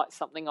doesn't look like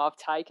something I've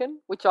taken,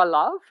 which I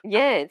love.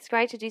 Yeah, it's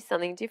great to do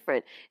something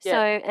different.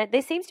 Yeah. So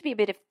there seems to be a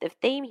bit of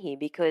theme here,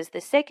 because the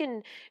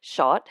second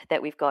shot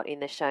that we've got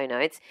in the show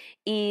notes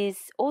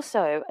is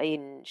also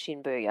in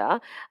Shibuya,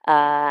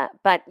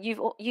 but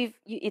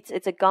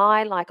it's a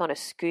guy like on a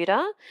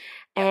scooter,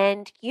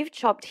 and you've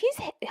chopped his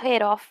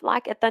head off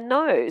like at the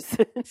nose.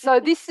 So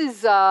this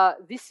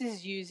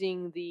is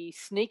using the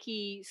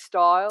sneaky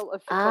style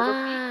of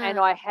photography, and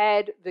I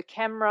had the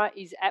camera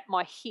is at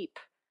my hip.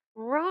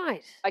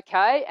 Right.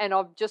 Okay, and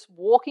I'm just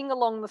walking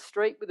along the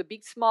street with a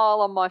big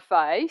smile on my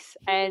face,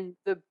 and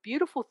the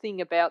beautiful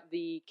thing about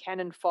the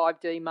Canon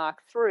 5D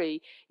Mark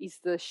III is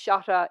the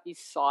shutter is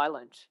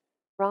silent.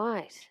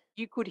 Right.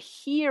 You could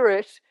hear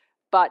it,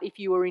 but if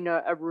you were in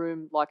a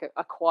room, like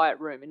a quiet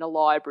room, in a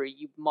library,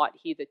 you might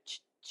hear the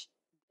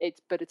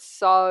but it's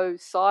so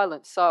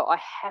silent. So I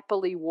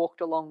happily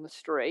walked along the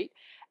street,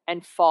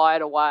 and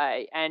fired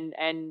away. And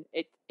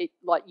it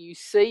like you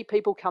see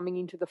people coming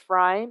into the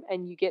frame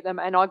and you get them.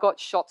 And I got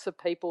shots of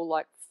people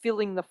like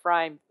filling the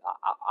frame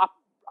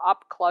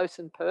up close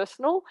and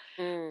personal.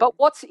 But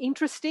what's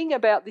interesting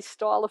about this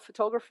style of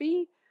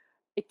photography,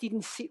 it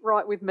didn't sit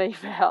right with me,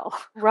 Val.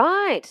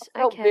 Right. I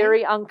felt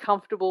very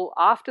uncomfortable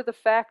after the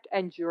fact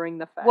and during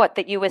the fact. What,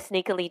 that you were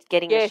sneakily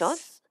getting the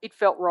shots? It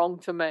felt wrong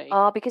to me.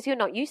 Oh, because you're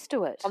not used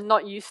to it. I'm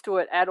not used to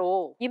it at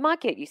all. You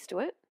might get used to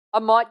it. I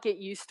might get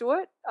used to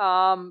it,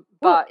 but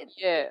Well,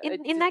 yeah.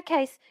 In that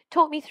case,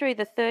 talk me through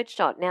the third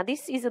shot. Now,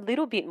 this is a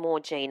little bit more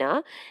Gina.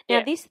 Now,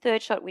 Yeah. this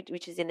third shot,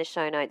 which is in the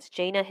show notes,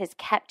 Gina has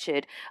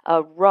captured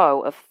a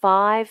row of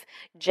 5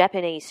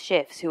 Japanese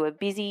chefs who are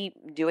busy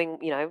doing,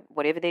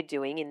 whatever they're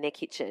doing in their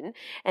kitchen,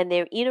 and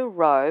they're in a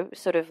row,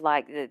 sort of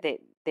like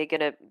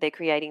they're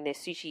creating their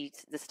sushi,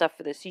 the stuff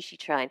for the sushi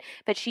train.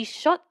 But she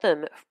shot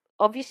them.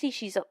 Obviously,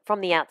 she's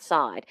from the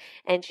outside,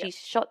 and she's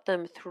shot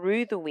them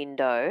through the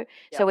window.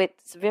 Yep. So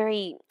it's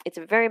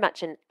very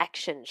much an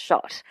action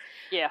shot.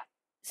 Yeah.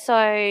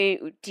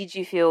 So did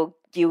you feel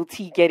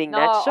guilty getting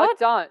that shot? No, I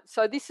don't.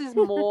 So this is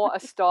more a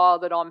style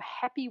that I'm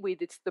happy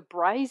with. It's the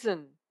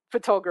brazen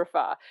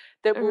photographer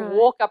that will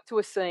walk up to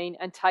a scene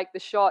and take the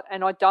shot,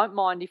 and I don't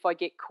mind if I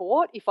get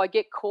caught. If I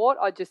get caught,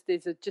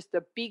 there's just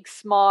a big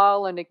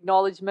smile and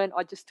acknowledgement.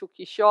 I just took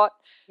your shot.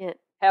 Yeah.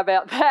 How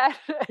about that?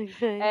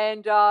 Okay.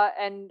 And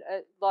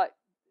like,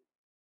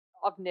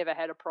 I've never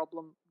had a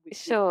problem with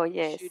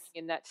shooting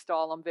in that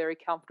style. I'm very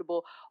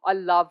comfortable. I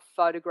love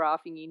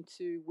photographing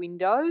into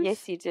windows.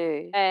 Yes, you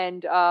do.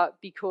 And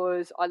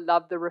because I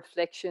love the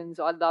reflections,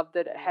 I love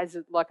that it has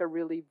like a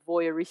really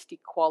voyeuristic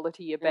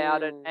quality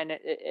about it, and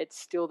it's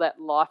still that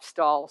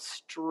lifestyle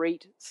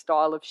street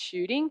style of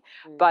shooting,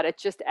 but it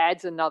just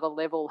adds another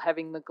level.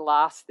 Having the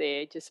glass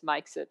there just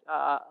makes it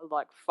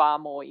like far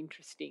more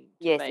interesting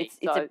to me.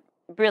 It's a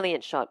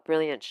brilliant shot.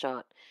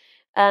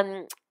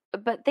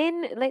 But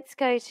then let's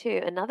go to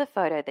another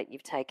photo that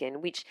you've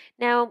taken, which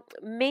now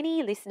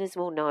many listeners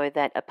will know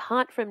that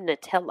apart from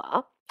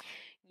Nutella,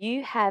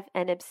 you have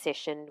an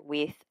obsession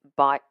with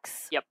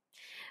bikes. Yep.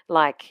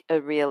 Like a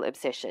real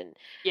obsession.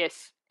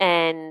 Yes.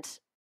 And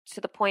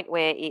to the point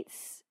where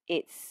it's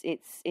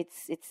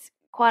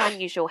quite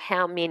unusual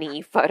how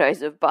many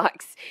photos of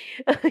bikes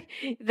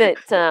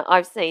that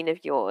I've seen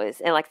of yours.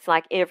 And it's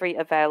like every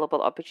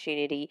available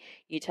opportunity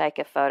you take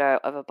a photo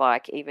of a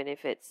bike, even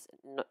if it's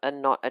a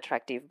not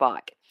attractive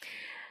bike.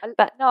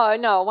 But no, I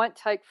won't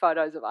take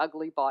photos of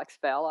ugly bikes,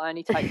 Val. I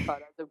only take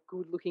photos of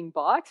good-looking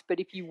bikes. But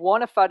if you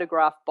want to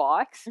photograph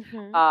bikes,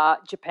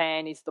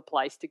 Japan is the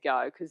place to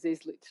go because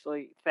there's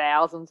literally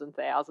thousands and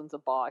thousands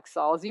of bikes.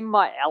 So I was in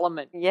my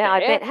element. Yeah,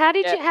 there. I bet.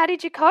 How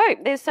did you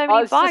cope? There's so many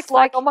I was bikes. Just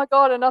like, oh my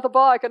God, another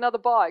bike.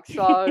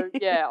 So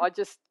yeah, I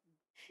just.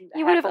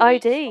 You would have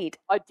OD'd.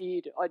 I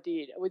did.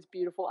 It was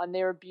beautiful, and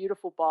they're a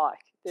beautiful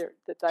bike that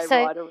they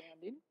ride around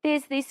in.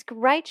 There's this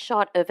great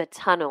shot of a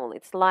tunnel.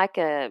 It's like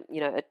a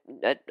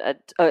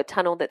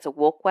tunnel that's a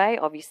walkway.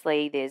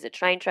 Obviously, there's a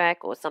train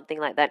track or something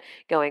like that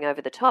going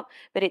over the top,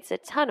 but it's a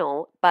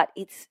tunnel. But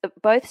it's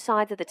both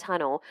sides of the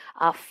tunnel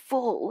are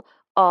full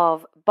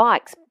of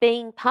bikes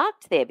being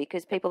parked there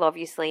because people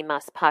obviously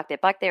must park their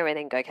bike there and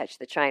then go catch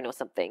the train or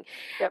something.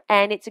 Yep.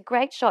 And it's a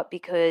great shot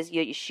because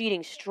you're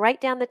shooting straight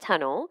down the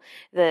tunnel,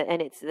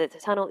 the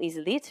tunnel is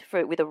lit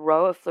with a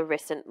row of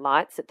fluorescent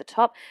lights at the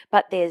top,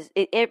 but there's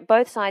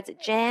both sides are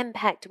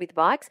jam-packed with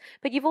bikes,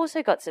 but you've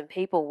also got some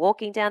people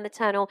walking down the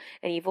tunnel,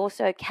 and you've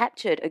also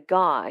captured a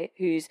guy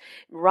who's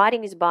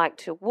riding his bike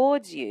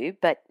towards you,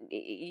 but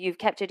you've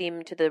captured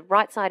him to the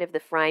right side of the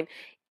frame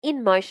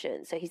in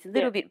motion, so he's a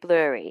little bit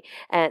blurry,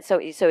 and so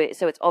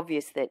it's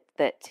obvious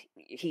that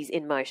he's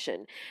in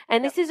motion.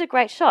 And this is a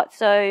great shot.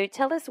 So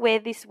tell us where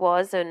this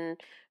was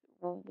and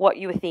what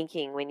you were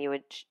thinking when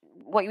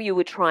what you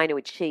were trying to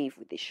achieve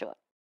with this shot.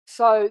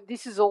 So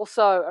this is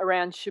also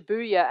around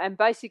Shibuya, and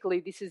basically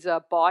this is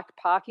a bike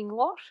parking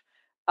lot.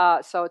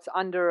 So it's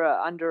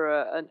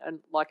under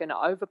like an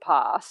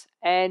overpass,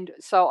 and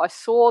so I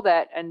saw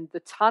that, and the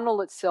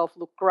tunnel itself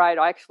looked great.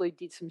 I actually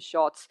did some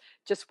shots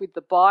just with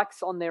the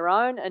bikes on their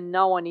own and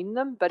no one in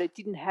them, but it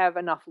didn't have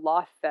enough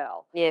life,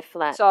 Val. Yeah,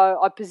 flat. So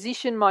I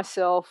positioned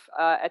myself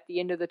at the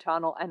end of the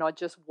tunnel, and I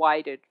just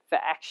waited for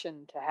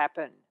action to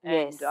happen,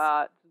 yes.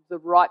 and the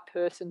right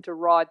person to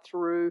ride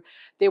through.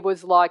 There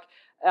was like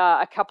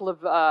a couple of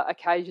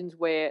occasions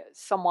where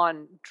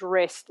someone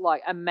dressed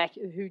like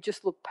who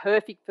just looked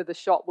perfect for the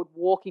shot would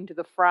walk into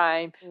the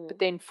frame, but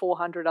then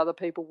 400 other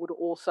people would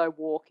also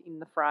walk in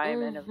the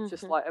frame, and it was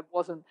just like it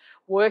wasn't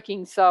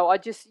working. So I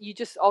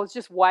was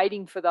just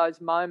waiting for those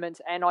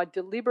moments, and I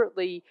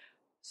deliberately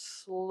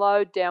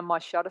slowed down my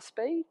shutter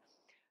speed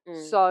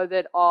so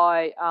that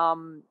I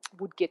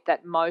would get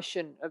that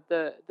motion of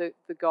the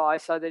guy,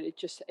 so that it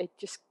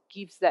just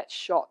gives that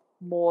shot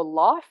more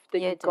life, that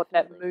you've got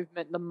that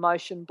movement, the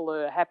motion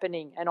blur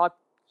happening. And I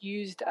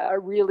used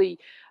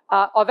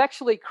I've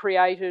actually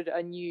created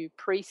a new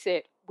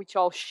preset which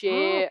I'll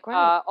share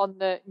on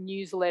the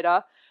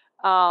newsletter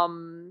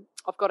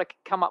I've got to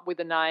come up with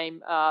a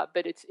name,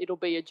 but it'll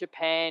be a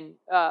Japan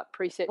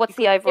preset. What's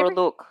the overall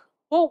look?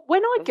 Well,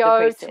 when I of the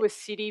go preset? to a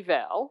city,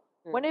 Val,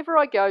 whenever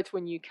I go to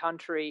a new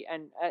country,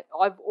 and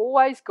I've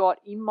always got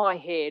in my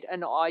head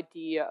an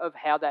idea of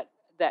how that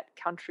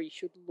country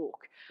should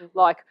look. Mm-hmm.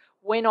 Like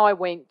when I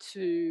went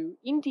to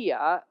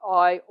India,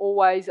 I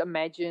always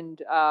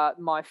imagined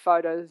my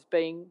photos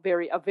being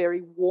a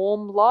very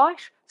warm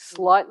light,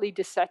 slightly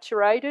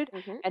desaturated,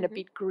 and a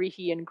bit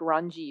gritty and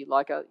grungy,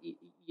 like a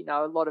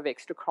lot of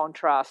extra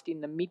contrast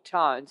in the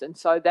midtones. And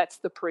so that's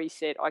the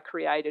preset I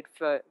created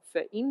for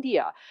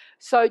India.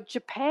 So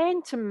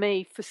Japan, to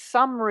me, for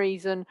some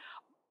reason,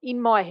 in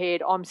my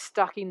head, I'm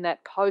stuck in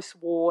that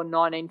post-war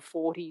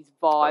 1940s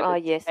vibe. Oh,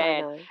 of yes, I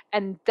Japan. know.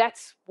 And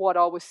that's what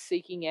I was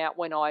seeking out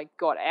when I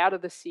got out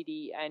of the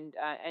city and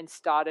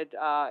started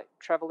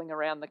traveling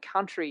around the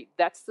country.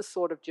 That's the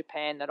sort of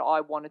Japan that I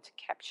wanted to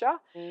capture.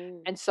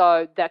 And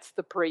so that's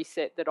the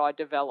preset that I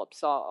developed.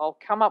 So I'll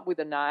come up with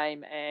a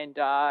name, and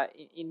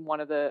in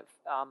one of the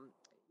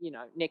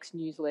next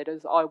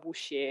newsletters, I will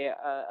share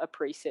a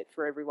preset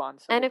for everyone.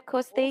 So and of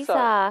course, these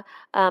are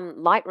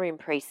Lightroom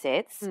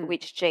presets,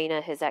 which Gina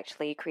has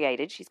actually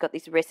created. She's got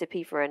this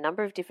recipe for a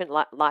number of different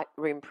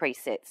Lightroom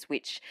presets,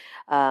 which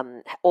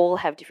all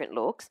have different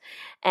looks.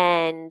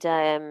 And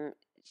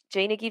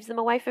Gina gives them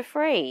away for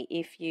free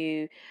if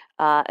you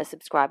are a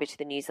subscriber to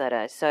the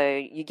newsletter. So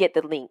you get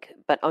the link,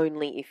 but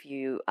only if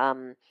you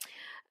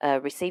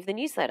receive the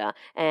newsletter.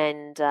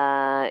 And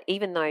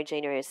even though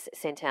Gina has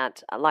sent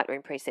out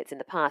Lightroom presets in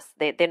the past,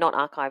 they're not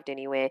archived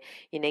anywhere.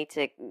 You need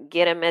to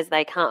get them as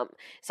they come.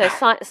 So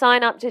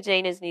sign up to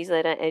Gina's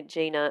newsletter at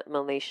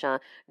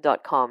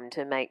ginamalicia.com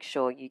to make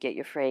sure you get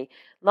your free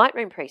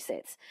Lightroom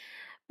presets.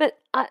 But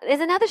there's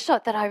another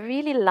shot that I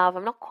really love.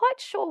 I'm not quite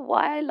sure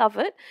why I love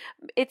it.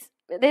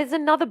 There's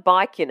another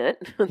bike in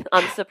it,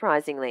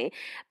 unsurprisingly,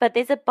 but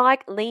there's a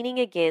bike leaning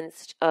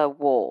against a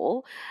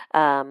wall,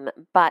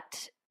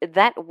 but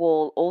that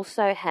wall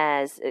also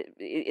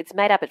it's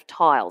made up of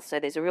tiles, so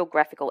there's a real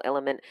graphical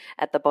element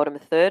at the bottom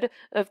third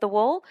of the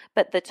wall,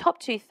 but the top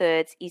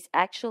 2/3 is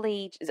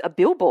actually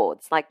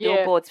billboards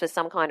for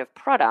some kind of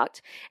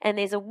product, and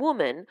there's a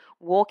woman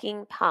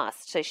walking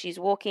past, so she's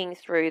walking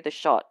through the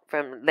shot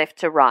from left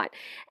to right,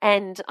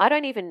 and I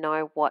don't even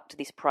know what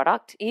this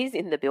product is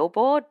in the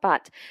billboard,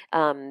 but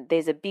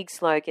there's a big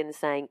slogan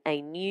saying, "A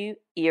new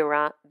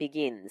era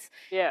begins."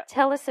 Yeah.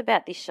 Tell us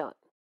about this shot.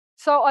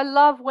 So I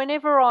love,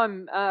 whenever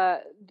I'm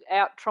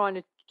out trying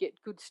to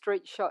get good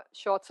street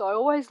shots, I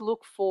always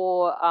look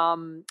for a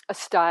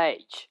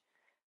stage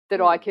that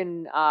I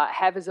can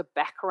have as a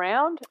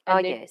background,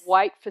 and then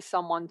wait for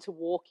someone to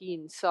walk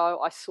in.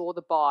 So I saw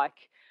the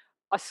bike,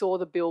 I saw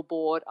the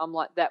billboard, I'm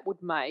like, that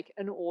would make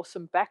an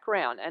awesome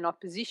background. And I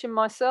positioned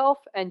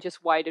myself and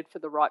just waited for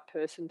the right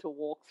person to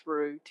walk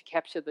through to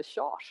capture the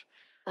shot.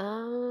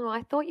 Oh,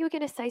 I thought you were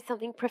going to say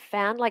something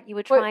profound, like you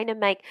were trying to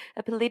make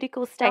a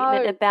political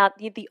statement about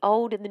the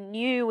old and the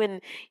new,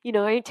 and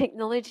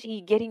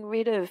technology getting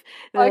rid of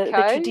the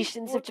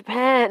traditions of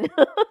Japan.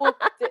 Well,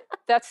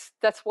 that's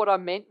what I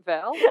meant,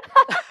 Val.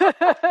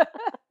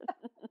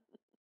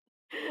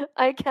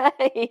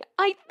 Okay,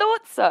 I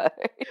thought so.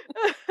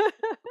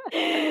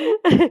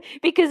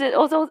 Because it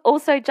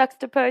also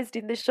juxtaposed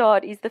in the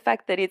shot is the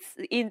fact that it's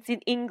in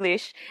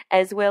English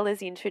as well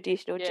as in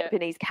traditional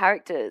Japanese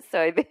characters.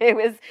 So there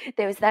was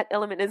that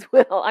element as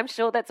well. I'm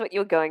sure that's what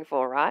you're going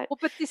for, right? Well,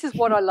 but this is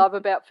what I love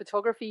about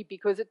photography,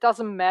 because it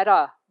doesn't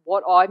matter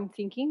what I'm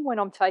thinking when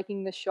I'm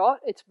taking the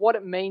shot. It's what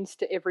it means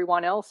to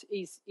everyone else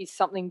is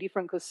something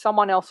different, because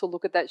someone else will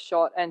look at that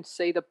shot and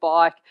see the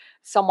bike,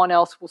 someone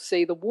else will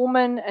see the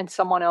woman, and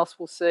someone else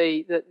will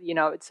see that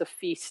it's a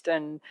fist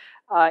and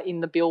in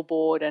the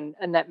billboard, and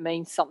that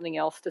means something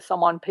else to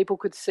someone. People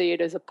could see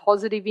it as a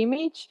positive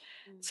image,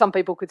 some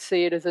people could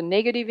see it as a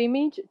negative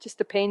image. It just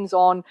depends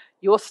on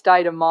your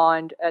state of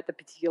mind at the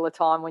particular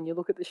time when you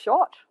look at the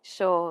shot.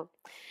 Sure.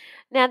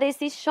 Now, there's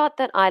this shot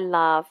that I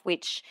love,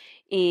 which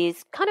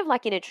is kind of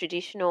like in a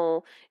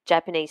traditional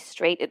Japanese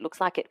street. It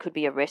looks like it could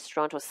be a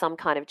restaurant or some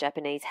kind of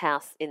Japanese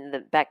house in the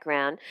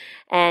background.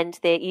 And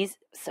there is,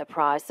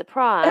 surprise,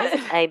 surprise,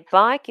 a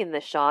bike in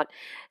the shot.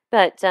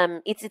 But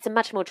it's a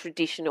much more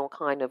traditional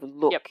kind of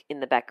look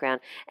in the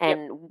background.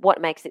 And what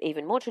makes it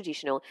even more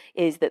traditional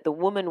is that the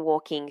woman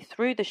walking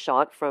through the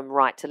shot from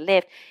right to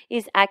left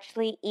is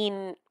actually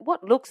in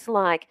what looks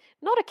like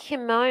not a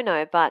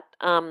kimono, but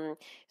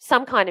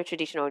some kind of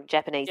traditional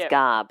Japanese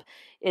garb.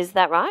 Is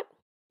that right?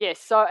 Yes,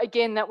 so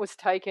again, that was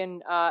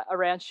taken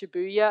around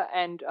Shibuya,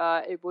 and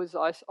I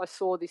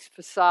saw this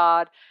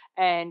facade,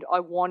 and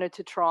I wanted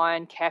to try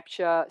and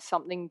capture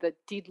something that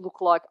did look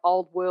like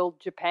old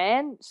world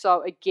Japan.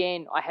 So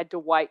again, I had to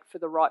wait for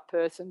the right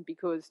person,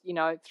 because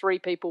 3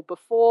 people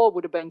before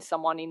would have been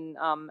someone in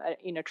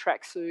a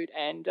tracksuit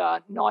and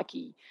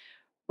Nike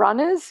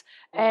runners,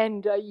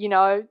 and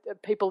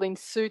people in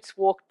suits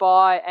walked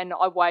by, and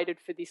I waited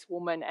for this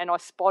woman, and I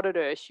spotted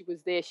her. She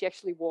was there. She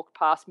actually walked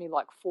past me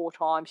like 4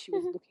 times. She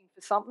was looking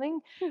for something,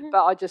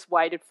 but I just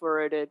waited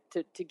for her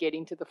to get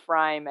into the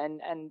frame,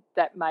 and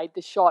that made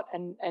the shot,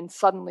 and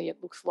suddenly it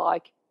looks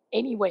like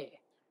anywhere.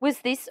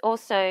 Was this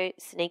also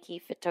sneaky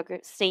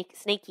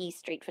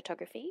street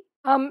photography?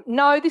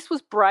 No, this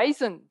was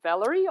brazen,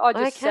 Valerie. I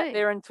just sat Okay.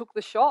 there and took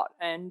the shot,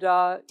 and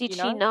Did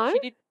she know? She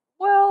did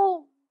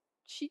well.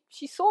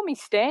 She saw me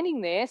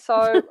standing there,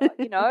 so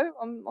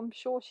I'm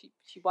sure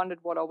she wondered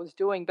what I was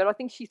doing, but I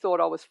think she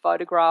thought I was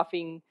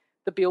photographing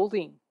the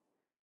building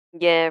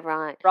Yeah,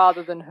 right.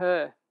 rather than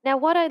her. Now,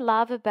 what I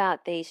love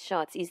about these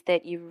shots is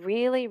that you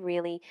really,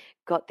 really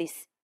got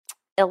this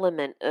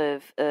element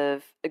of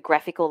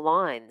graphical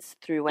lines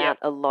throughout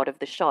a lot of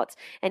the shots,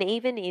 and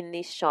even in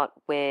this shot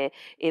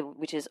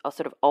which is a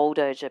sort of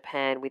older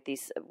Japan with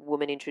this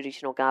woman in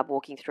traditional garb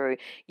walking through,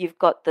 you've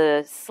got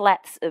the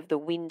slats of the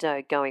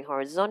window going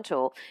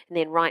horizontal, and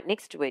then right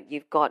next to it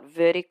you've got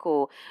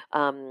vertical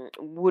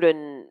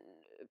wooden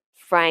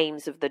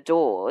frames of the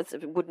doors,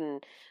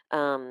 wooden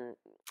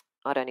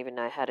I don't even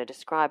know how to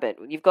describe it.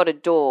 You've got a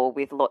door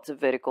with lots of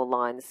vertical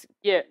lines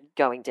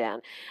going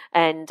down.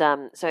 And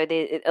so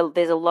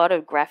there's a lot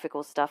of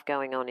graphical stuff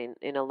going on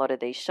in a lot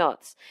of these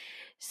shots.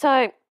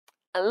 So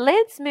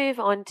let's move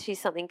on to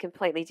something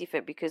completely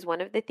different, because one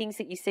of the things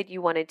that you said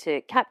you wanted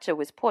to capture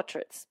was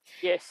portraits.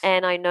 Yes.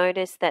 And I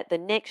noticed that the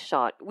next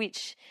shot,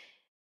 which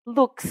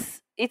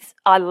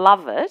I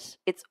love it.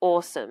 It's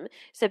awesome.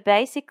 So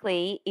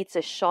basically it's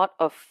a shot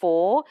of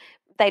 4.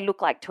 They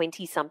look like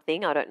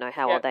 20-something. I don't know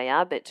how old they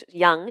are, but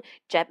young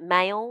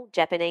male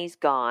Japanese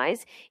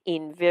guys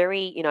in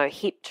very,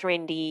 hip,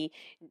 trendy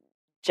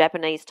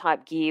Japanese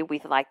type gear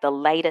with like the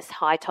latest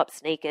high top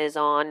sneakers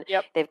on.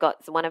 Yep. They've got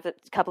a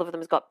couple of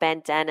them has got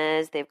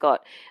bandanas. They've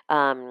got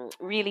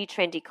really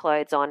trendy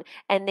clothes on,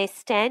 and they're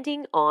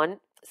standing on,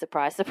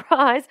 surprise,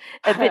 surprise,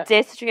 a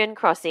pedestrian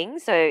crossing.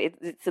 So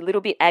it's a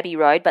little bit Abbey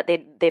Road, but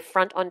they're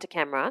front onto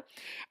camera,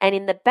 and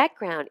in the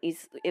background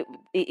is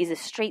a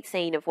street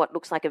scene of what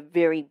looks like a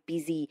very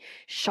busy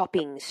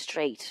shopping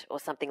street or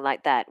something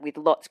like that, with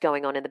lots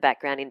going on in the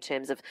background in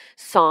terms of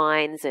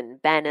signs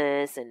and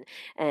banners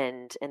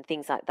and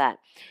things like that.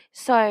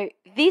 So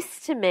this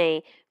to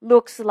me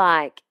looks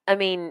like,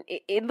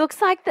 it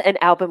looks like an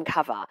album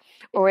cover,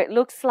 or it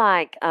looks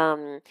like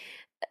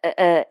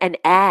an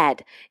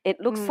ad. It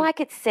looks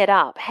like it's set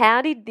up.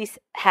 How did this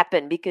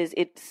happen? Because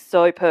it's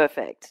so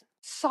perfect.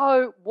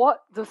 So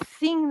the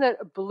thing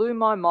that blew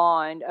my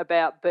mind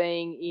about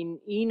being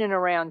in and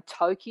around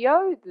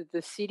Tokyo,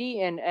 the city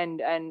and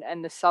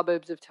the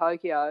suburbs of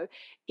Tokyo,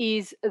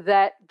 is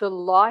that the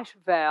light,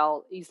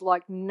 Val, is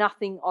like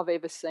nothing I've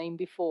ever seen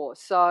before.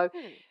 So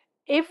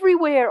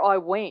everywhere I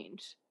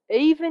went,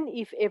 even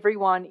if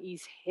everyone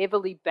is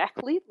heavily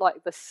backlit,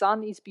 like the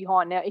sun is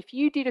behind. Now, if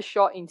you did a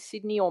shot in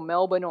Sydney or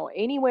Melbourne or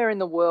anywhere in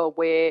the world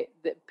where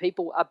the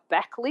people are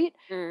backlit,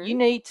 you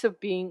need to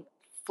be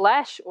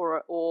flash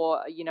or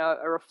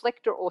a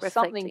reflector or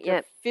something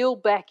to fill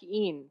back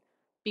in,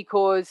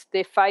 because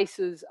their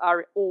faces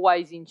are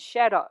always in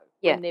shadow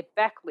when they're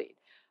backlit.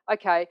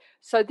 Okay,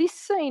 so this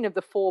scene of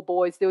the 4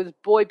 boys, there was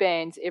boy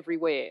bands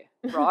everywhere,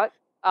 right?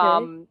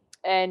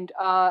 And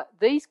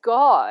these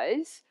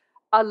guys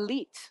are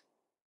lit,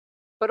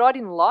 but I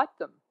didn't light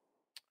them.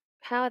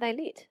 How are they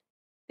lit?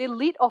 They're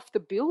lit off the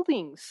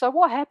buildings. So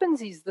what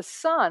happens is the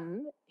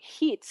sun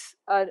hits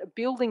a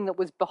building that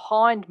was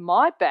behind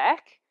my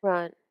back,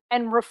 right,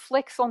 and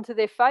reflects onto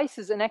their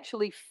faces and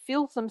actually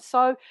fills them.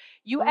 So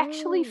you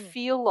actually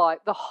feel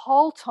like the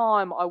whole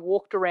time I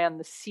walked around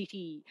the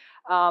city,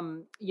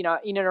 in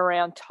and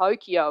around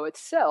Tokyo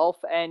itself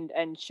and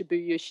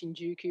Shibuya,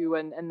 Shinjuku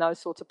and those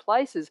sorts of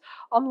places,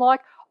 I'm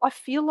like, I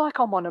feel like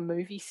I'm on a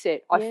movie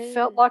set. I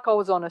felt like I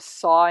was on a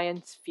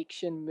science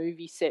fiction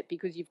movie set,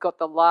 because you've got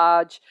the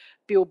large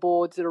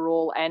billboards that are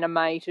all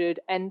animated,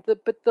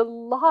 but the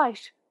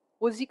light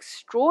was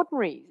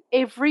extraordinary.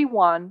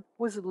 Everyone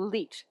was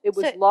lit. It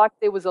was like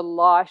there was a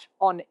light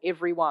on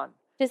everyone.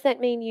 Does that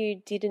mean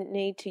you didn't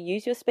need to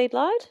use your speed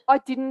light? I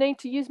didn't need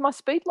to use my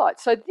speed light.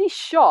 So this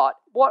shot,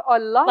 what I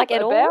love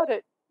about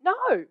it,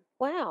 no.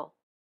 Wow.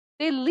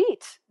 They're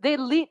lit. They're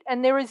lit,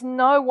 and there is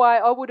no way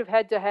I would have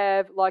had to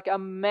have like a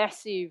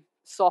massive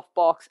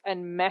softbox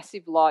and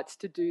massive lights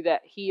to do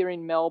that here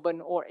in Melbourne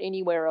or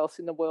anywhere else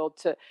in the world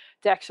to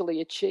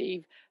actually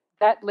achieve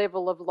that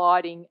level of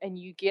lighting. And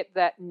you get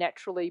that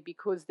naturally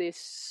because there's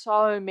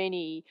so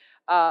many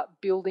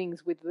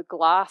buildings with the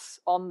glass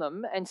on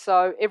them, and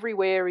so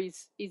everywhere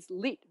is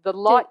lit. The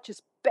light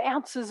just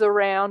bounces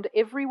around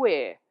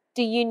everywhere.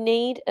 Do you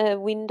need a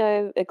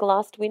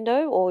glassed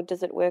window, or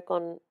does it work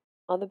on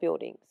other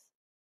buildings?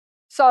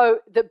 So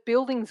the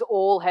buildings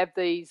all have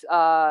these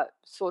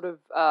sort of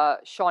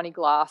shiny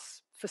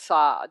glass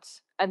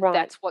facades, and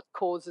that's what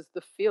causes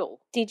the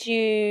fill. Did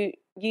you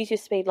use your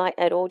speed light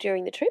at all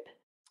during the trip?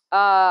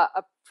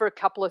 A for a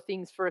couple of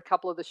things, for a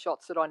couple of the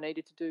shots that I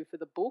needed to do for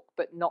the book,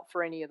 but not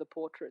for any of the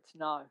portraits,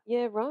 no.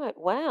 Yeah, right.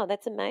 Wow,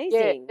 that's Yeah,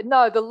 amazing.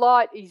 no, the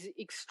light is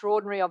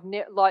extraordinary.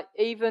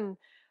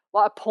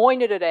 I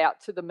pointed it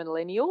out to the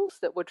millennials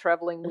that were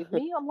traveling with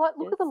me. I'm like,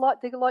 look Yes. at the light.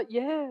 They're like,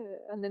 yeah.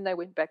 And then they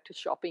went back to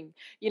shopping,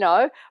 you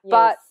know.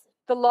 But Yes.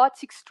 the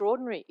light's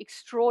extraordinary,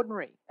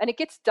 extraordinary. And it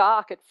gets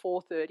dark at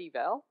 4:30,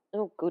 Val.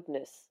 Oh,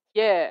 goodness.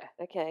 Yeah.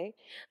 Okay.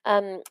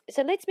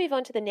 So let's move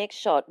on to the next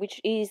shot,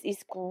 which is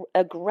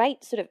a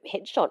great sort of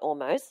headshot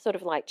almost, sort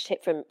of like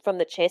from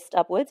the chest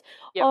upwards,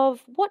 Yep.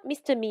 of what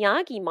Mr.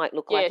 Miyagi might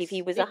look like if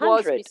he was it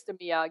was 100. Mr.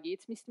 Miyagi.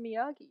 It's Mr.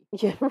 Miyagi.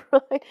 Yeah,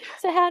 right.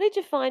 So how did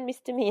you find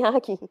Mr.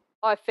 Miyagi?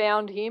 I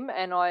found him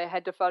and I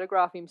had to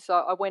photograph him, so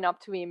I went up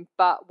to him.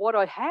 But what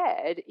I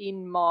had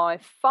in my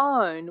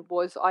phone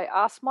was I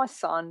asked my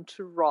son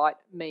to write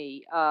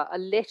me a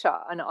letter,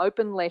 an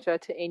open letter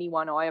to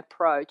anyone I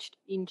approached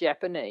in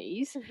Japanese.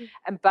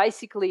 And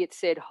basically it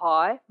said,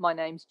 "Hi, my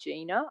name's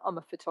Gina. I'm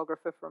a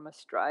photographer from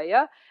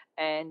Australia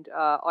and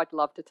I'd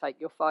love to take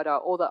your photo."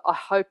 I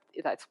hope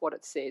that's what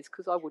it says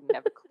because I wouldn't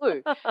have a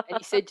clue. And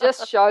he said,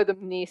 "Just show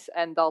them this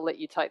and they'll let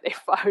you take their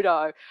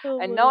photo." Oh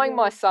And my knowing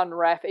my God. son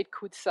Raph, it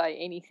could say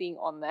anything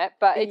on that,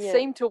 but it Yeah.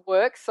 seemed to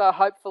work, so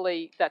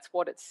hopefully that's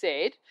what it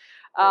said.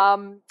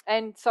 Yeah.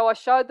 And so I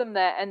showed them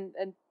that, and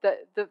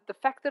the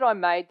fact that I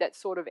made that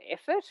sort of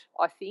effort,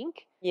 I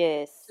think,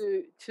 Yes.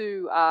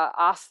 to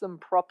ask them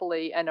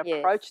properly and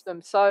approach Yes.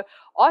 them. So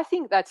I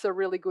think that's a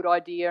really good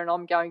idea, and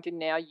I'm going to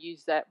now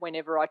use that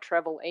whenever I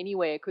travel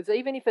anywhere, because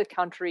even if a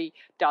country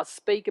does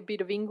speak a bit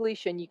of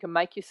English and you can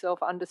make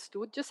yourself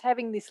understood, just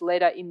having this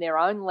letter in their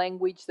own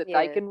language that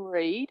they Yeah. can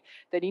read,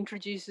 that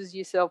introduces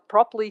yourself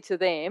properly to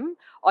them,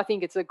 I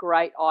think it's a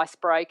great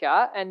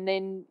icebreaker. And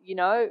then,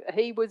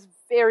 he was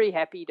very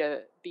happy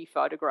to be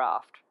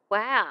photographed.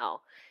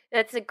 Wow.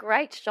 That's a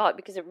great shot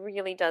because it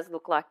really does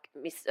look like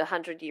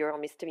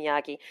 100-year-old Mr.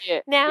 Miyagi.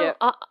 Yeah, Now,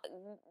 yeah.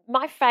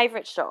 my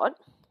favourite shot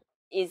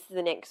is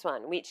the next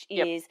one, which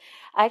Yep. is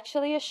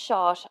actually a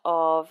shot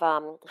of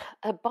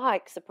a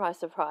bike, surprise,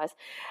 surprise,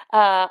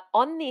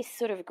 on this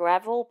sort of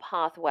gravel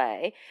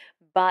pathway,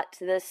 but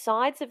the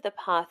sides of the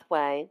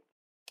pathway,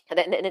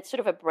 and it's sort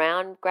of a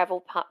brown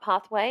gravel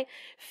pathway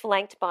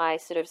flanked by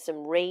sort of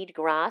some reed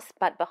grass,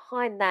 but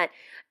behind that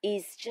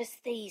is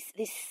just this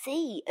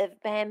sea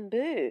of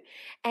bamboo,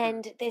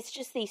 and there's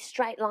just these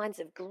straight lines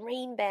of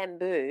green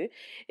bamboo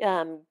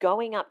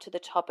going up to the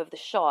top of the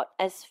shot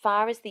as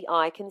far as the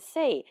eye can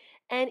see,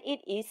 and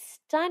it is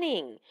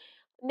stunning.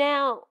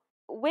 Now,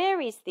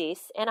 where is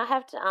this? And I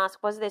have to ask,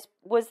 was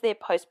there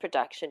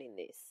post-production in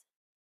this?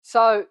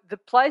 So the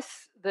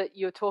place that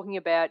you're talking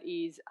about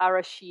is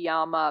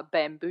Arashiyama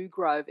Bamboo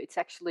Grove. It's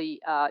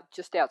actually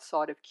just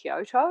outside of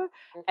Kyoto.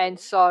 And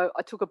so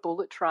I took a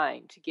bullet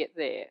train to get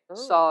there. Oh.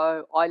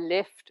 So I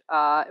left,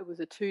 it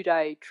was a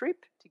 2-day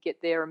trip to get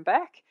there and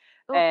back.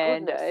 Oh,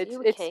 And goodness, you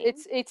were keen.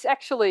 it's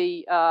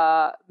actually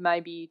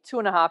maybe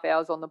 2.5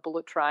 hours on the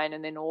bullet train,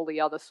 and then all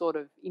the other sort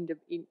of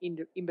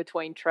in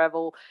between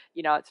travel,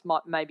 it's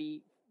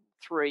maybe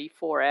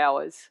 3-4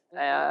 hours.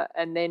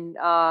 And then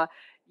I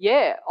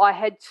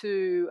had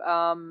to.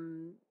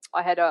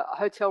 I had a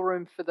hotel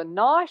room for the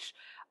night.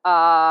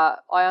 I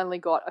only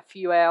got a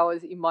few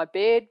hours in my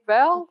bed,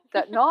 Val,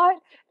 that night,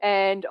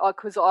 and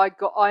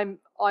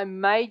I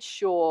made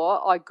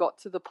sure I got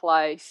to the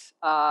place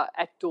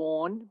at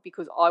dawn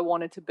because I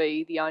wanted to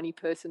be the only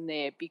person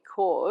there.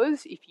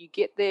 Because if you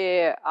get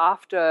there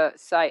after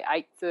say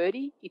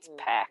 8:30, it's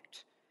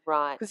packed.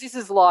 Right. Because this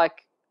is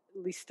like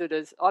listed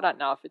as, I don't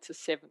know if it's a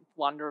seventh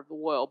wonder of the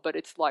world, but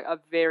it's like a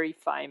very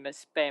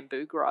famous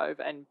bamboo grove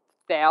and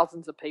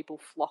thousands of people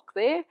flock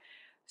there.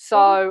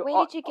 So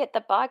where did you get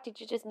the bike? Did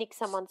you just nick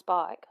someone's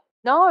bike?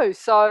 No,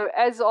 so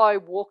as I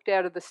walked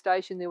out of the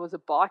station, there was a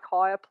bike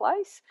hire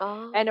place,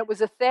 and it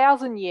was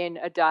 1,000 yen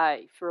a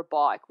day for a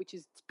bike, which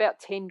is about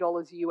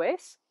 $10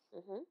 US.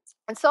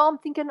 And so I'm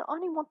thinking, I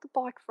only want the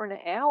bike for an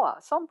hour.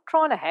 So I'm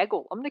trying to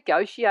haggle. I'm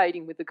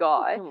negotiating with the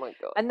guy. Oh my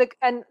God.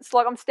 And it's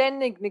like I'm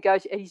standing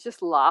negotiating, and he's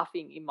just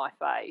laughing in my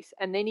face.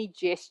 And then he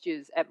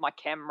gestures at my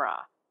camera,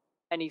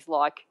 and he's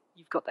like,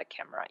 "You've got that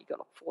camera. You've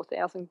got a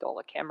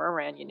 $4,000 camera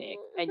around your neck,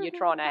 and you're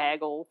trying to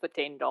haggle for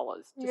 $10.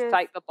 Just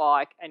take the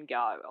bike and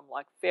go." I'm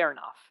like, fair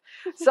enough.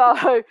 So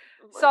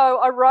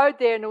I rode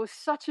there, and it was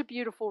such a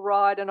beautiful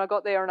ride. And I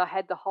got there, and I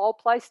had the whole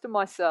place to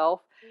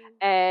myself.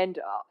 And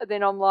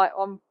then I'm like,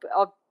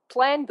 I've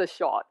planned the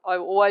shot. I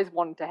always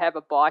wanted to have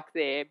a bike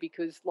there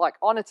because, like,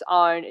 on its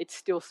own, it's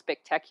still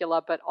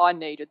spectacular, but I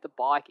needed the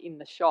bike in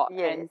the shot.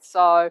 Yes. And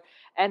so,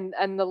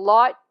 and the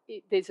light,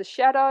 there's a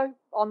shadow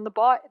on the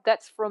bike.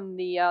 That's from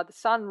the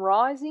sun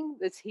rising.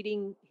 That's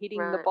hitting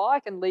the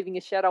bike and leaving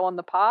a shadow on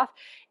the path.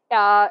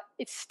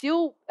 It's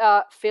still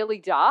fairly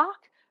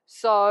dark.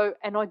 So,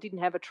 and I didn't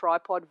have a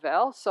tripod,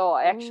 Val. So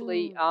I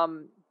actually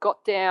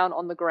got down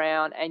on the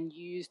ground and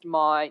used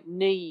my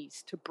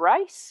knees to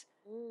brace.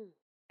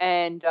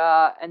 And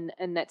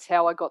that's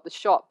how I got the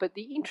shot. But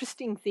the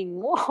interesting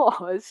thing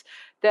was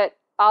that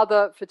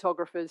other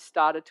photographers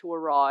started to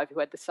arrive who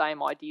had the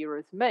same idea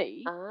as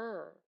me.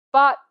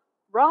 But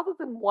rather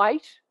than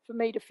wait for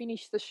me to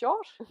finish the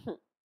shot,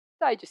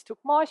 they just took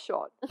my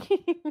shot.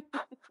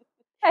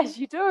 As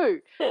you do.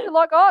 They're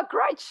like, oh,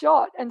 great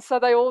shot. And so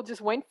they all just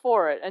went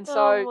for it. And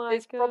so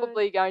there's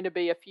probably going to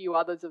be a few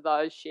others of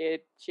those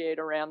shared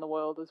around the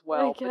world as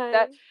well. Okay.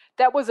 But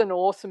that was an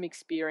awesome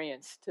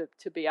experience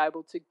to be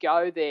able to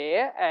go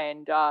there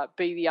and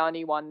be the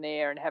only one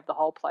there and have the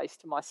whole place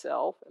to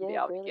myself and be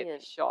able to get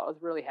this shot. I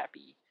was really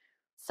happy.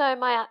 So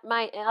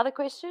my other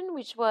question,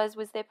 which was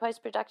there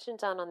post-production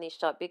done on this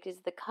shot?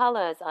 Because the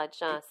colours are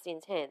just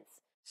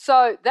intense.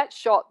 So that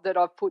shot that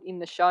I've put in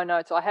the show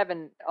notes, I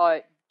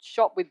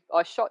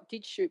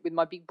did shoot with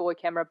my big boy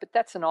camera, but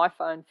that's an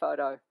iPhone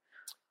photo.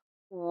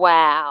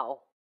 Wow.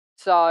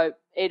 So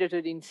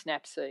edited in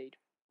Snapseed.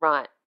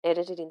 Right.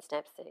 Edited in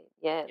Snapseed.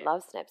 Yeah,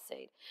 love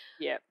Snapseed.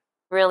 Yeah.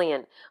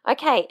 Brilliant.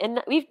 Okay,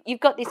 and you've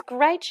got this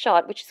great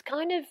shot, which is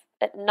kind of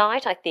at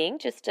night, I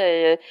think, just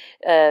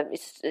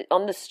it's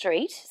on the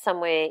street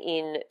somewhere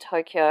in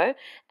Tokyo,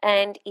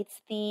 and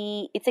it's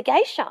a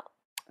geisha,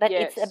 but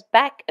it's a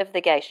back of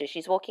the geisha.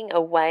 She's walking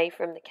away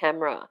from the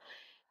camera.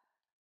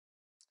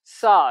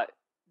 So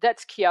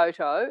that's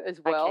Kyoto as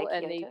well, Okay,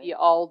 and Kyoto. the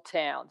old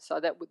town. So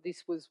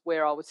this was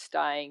where I was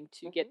staying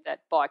to get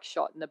that bike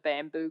shot in the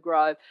bamboo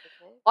grove.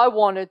 Okay. I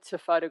wanted to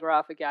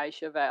photograph a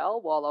geisha,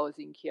 Val, while I was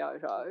in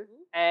Kyoto,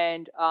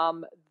 and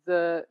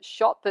the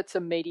shot that's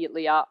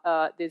immediately up.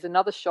 There's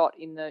another shot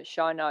in the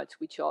show notes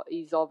which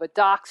is of a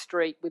dark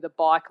street with a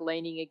bike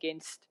leaning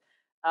against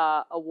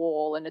a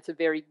wall, and it's a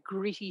very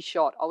gritty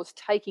shot. I was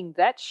taking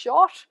that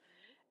shot.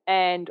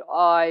 And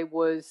I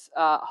was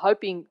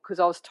hoping,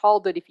 because I was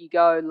told that if you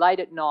go late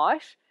at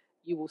night,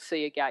 you will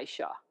see a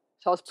geisha.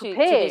 So I was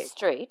prepared. To this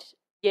street?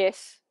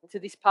 Yes, to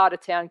this part of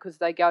town because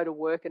they go to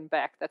work and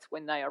back. That's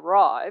when they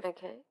arrive.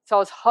 Okay. So I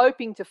was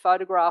hoping to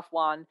photograph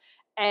one,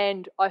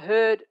 and I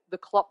heard the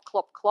clop,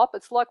 clop, clop.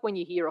 It's like when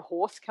you hear a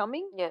horse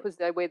coming because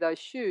they wear those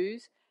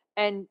shoes.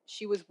 And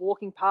she was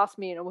walking past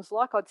me, and it was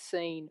like I'd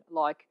seen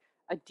like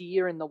a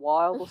deer in the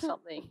wild or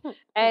something.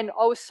 And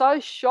I was so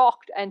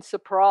shocked and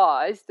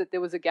surprised that there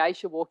was a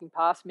geisha walking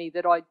past me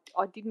that I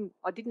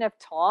didn't have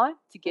time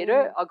to get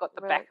her. I got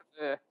the back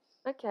of her.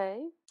 Okay.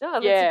 Oh,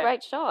 that's a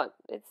great shot.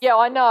 Yeah,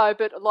 I know,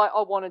 but like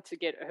I wanted to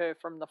get her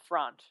from the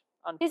front.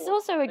 There's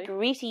also a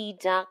gritty,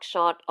 dark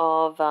shot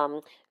of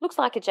looks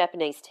like a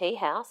Japanese tea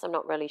house. I'm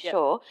not really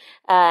sure,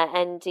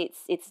 and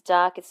it's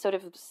dark. It sort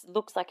of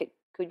looks like it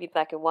could be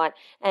black and white,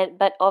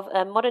 but of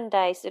a modern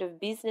day sort of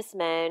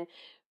businessman.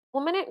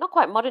 Well, not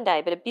quite modern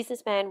day, but a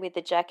businessman with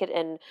a jacket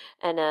and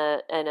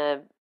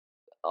a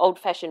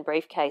old-fashioned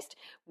briefcase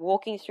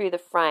walking through the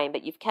frame.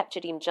 But you've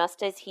captured him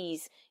just as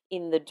he's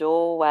in the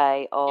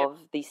doorway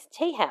of this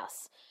tea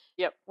house.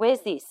 Yep.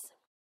 Where's this?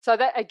 So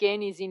that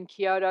again is in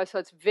Kyoto. So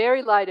it's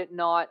very late at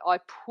night. I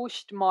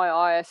pushed my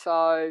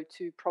ISO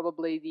to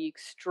probably the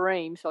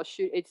extreme. So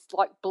it's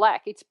like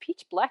black. It's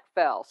pitch black,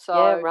 Val. So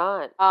yeah,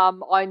 right.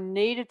 I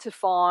needed to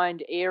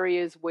find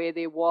areas where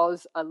there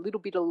was a little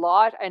bit of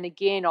light, and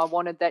again, I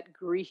wanted that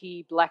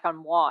gritty black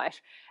and white.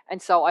 And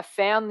so I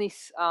found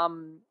this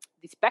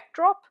this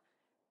backdrop,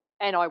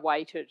 and I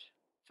waited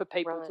for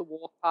people to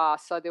walk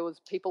past. So there was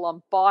people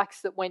on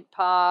bikes that went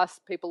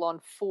past, people on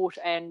foot,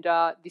 and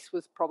this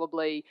was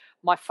probably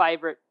my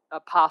favourite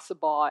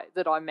passerby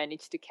that I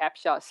managed to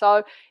capture.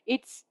 So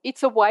it's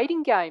a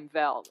waiting game,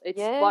 Val. It's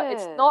like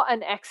it's not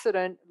an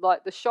accident.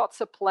 Like the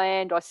shots are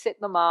planned. I set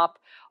them up.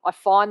 I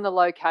find the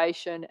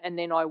location, and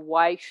then I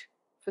wait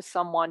for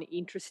someone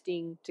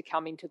interesting to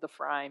come into the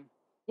frame.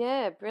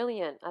 Yeah,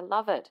 brilliant. I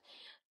love it.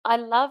 I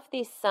love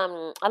this.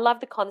 I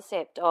love the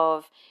concept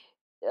of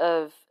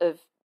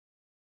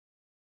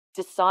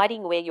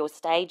deciding where your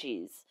stage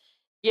is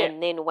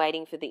and then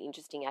waiting for the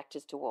interesting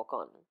actors to walk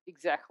on.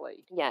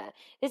 Exactly. Yeah.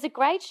 There's a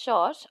great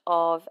shot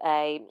of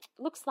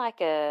looks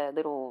like a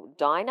little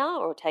diner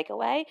or a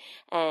takeaway,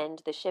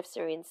 and the chefs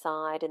are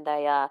inside and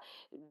they are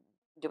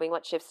doing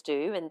what chefs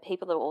do, and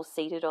people are all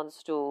seated on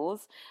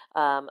stools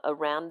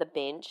around the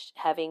bench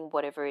having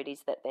whatever it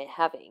is that they're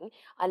having.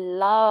 I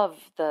love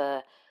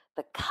the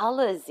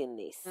colours in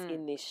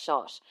this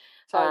shot.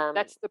 So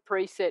that's the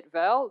preset,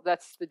 Val.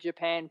 That's the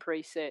Japan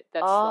preset.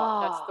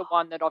 That's the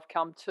one that I've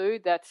come to.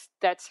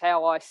 That's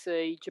how I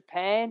see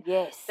Japan.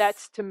 Yes.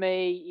 That's to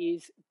me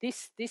is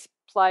this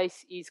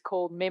place is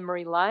called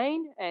Memory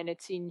Lane, and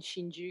it's in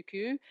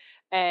Shinjuku,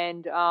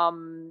 and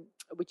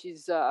which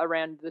is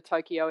around the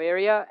Tokyo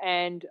area,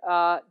 and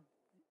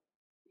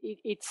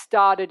it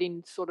started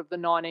in sort of the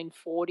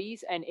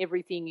 1940s, and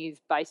everything is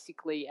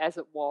basically as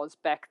it was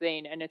back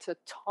then, and it's a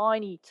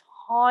tiny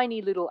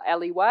little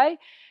alleyway,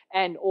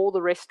 and all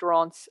the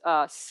restaurants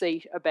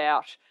seat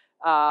about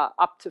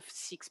up to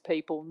 6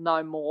 people,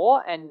 no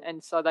more,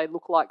 and so they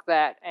look like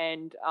that,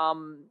 and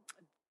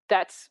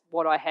that's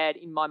what I had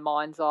in my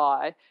mind's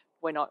eye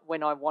when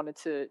I wanted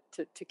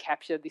to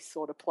capture this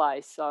sort of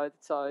place. So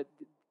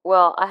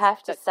well, I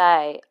have to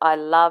say I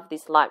love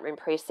this Lightroom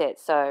preset.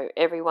 So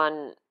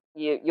everyone,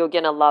 you're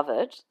gonna love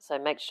it. So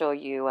make sure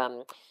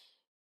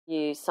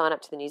you sign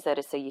up to the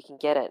newsletter so you can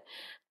get it.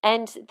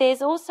 And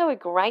there's also a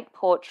great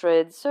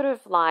portrait, sort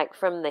of like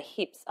from the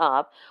hips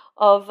up,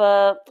 of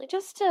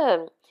just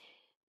a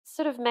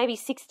sort of maybe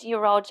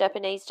 60-year-old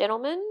Japanese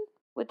gentleman.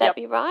 Would that Yep.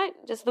 be right?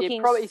 Just Yeah,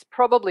 looking he's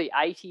probably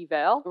 80,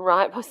 Val.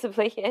 right,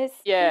 possibly, yes.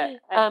 Yeah.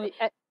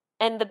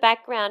 And the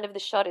background of the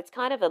shot, it's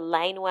kind of a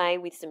laneway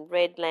with some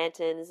red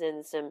lanterns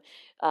and some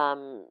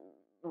um,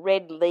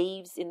 red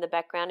leaves in the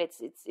background.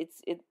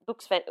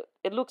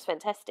 It looks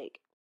fantastic.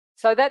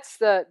 So that's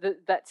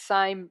that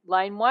same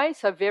laneway.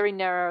 So very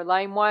narrow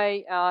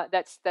laneway.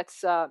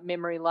 That's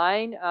Memory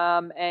Lane.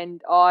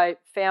 And I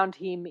found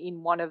him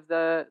in one of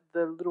the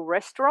little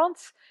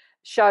restaurants.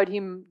 Showed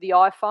him the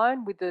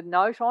iPhone with the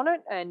note on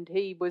it, and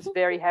he was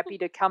very happy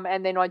to come.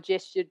 And then I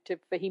gestured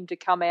for him to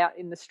come out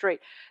in the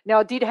street.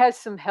 Now I did have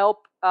some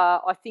help.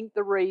 I think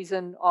the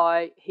reason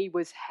he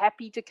was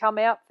happy to come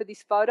out for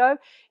this photo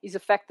is the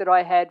fact that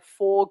I had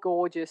 4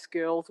 gorgeous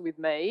girls with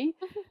me,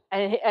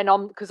 and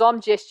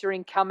I'm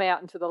gesturing come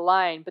out into the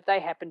lane, but they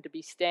happened to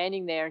be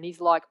standing there, and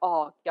he's like,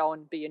 "Oh, go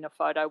and be in a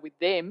photo with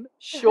them."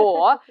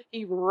 Sure,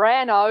 he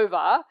ran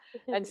over,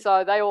 and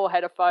so they all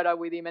had a photo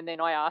with him, and then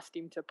I asked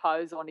him to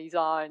pose on his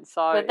own.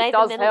 So it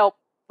does help.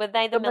 Were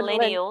they the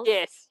millennials?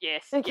 Yes.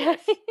 Okay.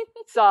 Yes.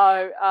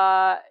 So,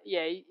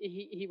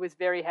 he was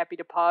very happy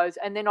to pose.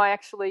 And then I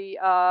actually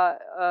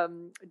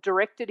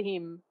directed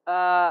him.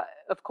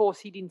 Of course,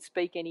 he didn't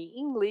speak any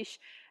English.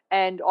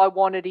 And I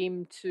wanted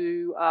him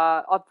to.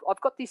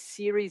 I've got this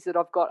series that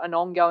I've got an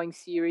ongoing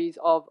series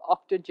of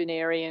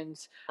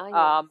octogenarians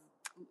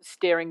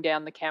staring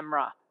down the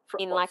camera.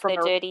 In like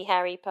the Dirty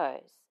Harry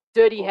pose.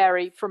 Dirty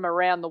Harry from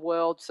around the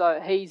world. So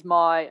he's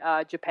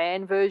my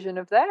Japan version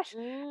of that.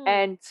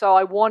 And so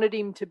I wanted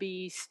him to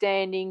be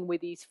standing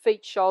with his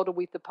feet shoulder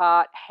width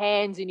apart,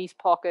 hands in his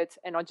pockets,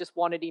 and I just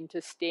wanted him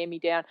to stare me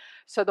down.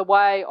 So the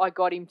way I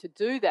got him to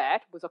do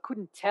that was I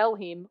couldn't tell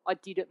him, I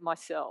did it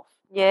myself.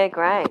 Yeah,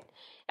 great.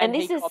 And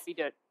he copied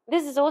it.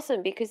 This is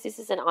awesome because this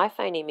is an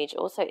iPhone image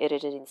also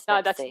edited in Snapseed.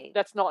 No,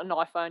 that's not an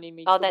iPhone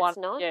image. Oh, that's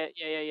not? Yeah.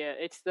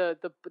 It's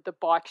the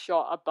bike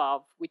shot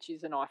above, which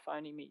is an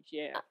iPhone image,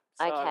 yeah.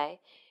 Okay.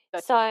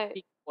 So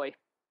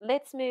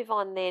let's move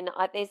on then.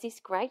 There's this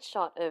great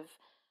shot of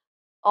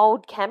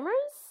old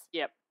cameras.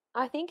 Yep.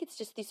 I think it's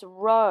just this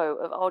row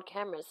of old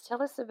cameras.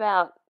 Tell us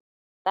about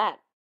that.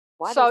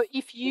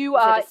 If you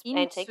are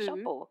antique shop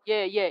or?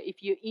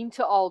 If you're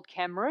into old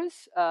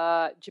cameras,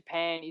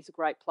 Japan is a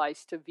great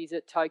place to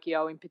visit.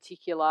 Tokyo in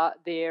particular,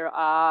 there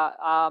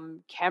are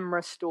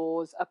camera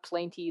stores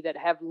aplenty that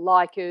have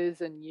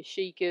Leicas and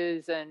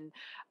Yashicas and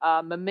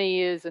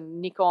Mamiyas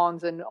and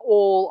Nikons and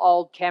all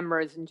old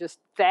cameras, and just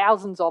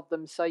thousands of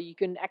them. So you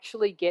can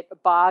actually get a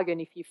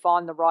bargain if you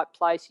find the right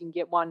place. You can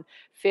get one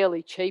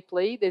fairly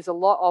cheaply. There's a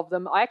lot of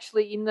them.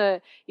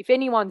 If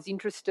anyone's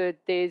interested,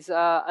 there's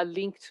a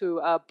link to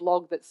a blog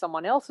that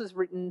someone else has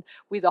written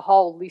with a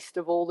whole list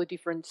of all the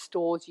different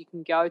stores you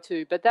can go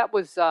to. But that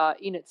was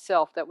in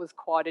itself, that was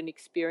quite an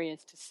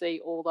experience to see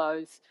all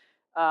those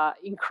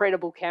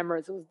incredible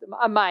cameras. It was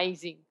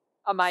amazing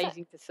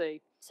to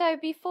see. So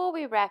before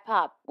we wrap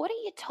up, what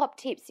are your top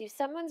tips if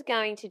someone's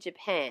going to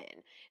Japan,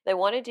 they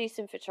want to do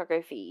some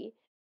photography?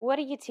 What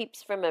are your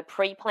tips from a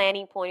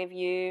pre-planning point of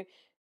view?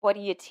 What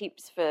are your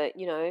tips for,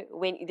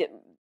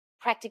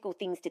 practical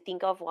things to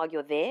think of while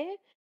you're there?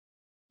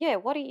 Yeah,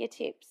 what are your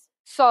tips?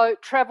 So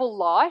travel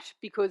light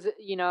because,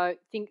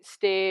 think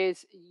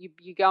stairs,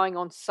 you're going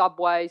on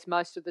subways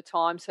most of the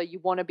time. So you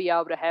want to be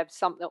able to have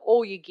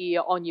all your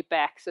gear on your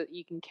back so that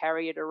you can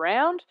carry it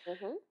around.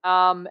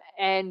 Mm-hmm.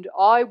 And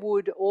I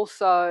would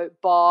also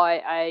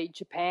buy a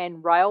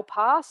Japan rail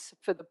pass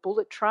for the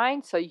bullet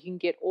train. So you can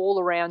get all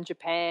around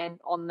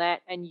Japan on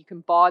that, and you can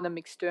buy them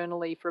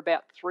externally for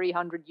about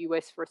 $300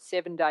 US for a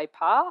 7-day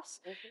pass,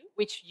 mm-hmm.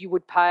 which you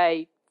would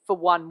pay for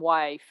one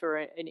way for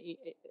a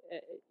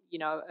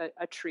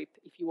trip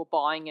if you were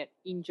buying it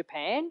in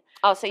Japan.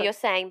 Oh, so you're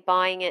saying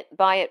buy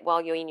it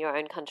while you're in your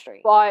own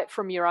country. Buy it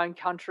from your own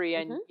country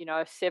and,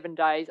 mm-hmm. 7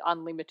 days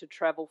unlimited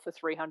travel for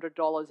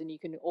 $300, and you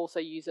can also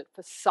use it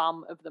for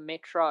some of the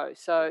metro.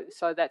 So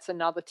that's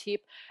another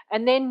tip.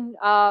 And then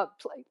I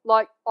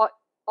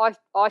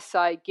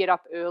say get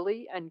up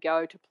early and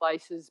go to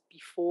places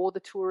before the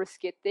tourists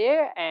get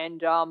there,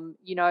 and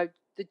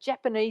the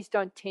Japanese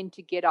don't tend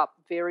to get up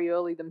very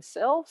early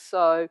themselves,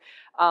 so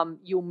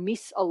you'll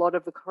miss a lot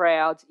of the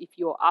crowds if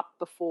you're up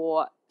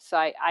before,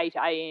 say, 8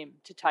 a.m.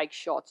 to take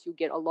shots. You'll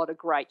get a lot of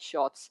great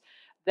shots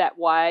that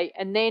way.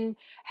 And then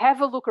have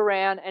a look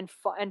around and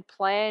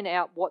plan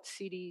out what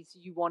cities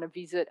you want to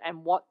visit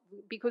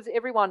because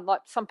everyone, like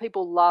some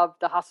people love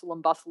the hustle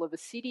and bustle of a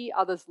city,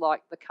 others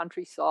like the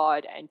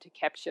countryside and to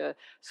capture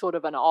sort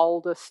of an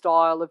older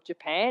style of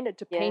Japan. It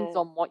depends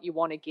on what you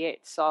want to get.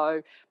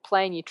 So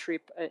plan your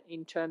trip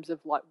in terms of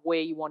like where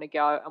you want to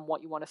go and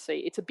what you want to see.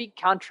 It's a big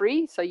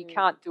country, so you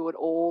can't do it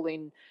all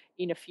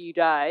in a few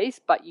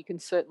days, but you can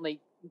certainly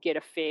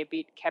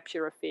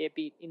capture a fair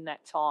bit in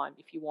that time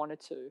if you wanted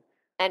to.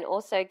 And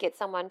also get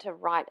someone to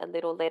write a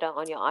little letter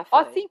on your iPhone.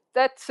 I think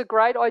that's a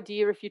great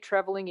idea if you're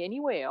travelling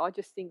anywhere. I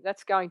just think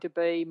that's going to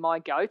be my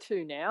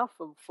go-to now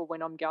for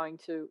when I'm going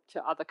to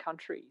other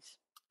countries.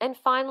 And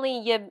finally,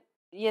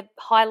 your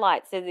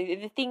highlights,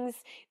 the things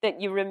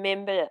that you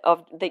remember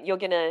that you're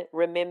going to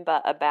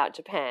remember about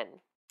Japan.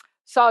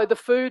 So the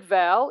food,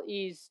 Val,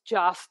 is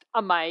just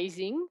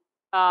amazing.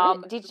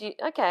 Did you?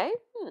 Okay.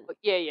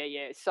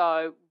 Yeah.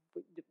 So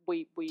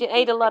we Did you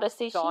eat a lot of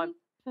spent sushi? time.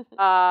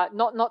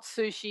 Not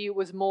sushi. It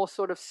was more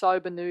sort of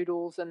soba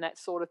noodles and that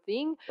sort of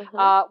thing.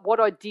 Uh-huh. What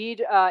I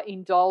did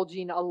indulge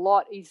in a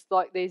lot is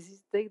like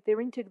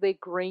they're into their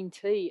green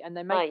tea, and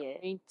they make yeah.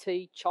 green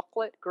tea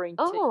chocolate, green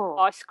tea Oh.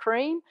 ice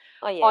cream.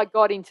 Oh yeah. I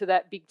got into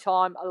that big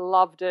time. I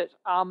loved it.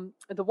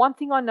 The one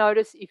thing I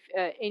noticed, if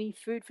any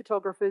food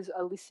photographers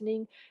are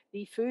listening,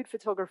 the food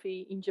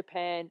photography in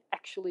Japan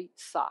actually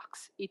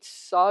sucks. It's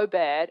so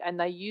bad, and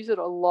they use it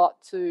a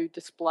lot to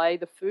display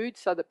the food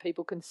so that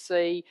people can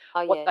see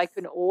Oh what they yes.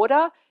 can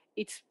order.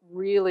 It's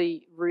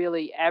really,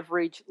 really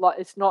average. Like,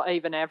 it's not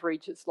even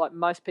average. It's like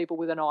most people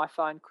with an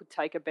iPhone could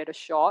take a better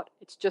shot.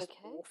 It's just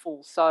Okay.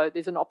 awful. So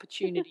there's an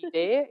opportunity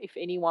there if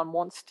anyone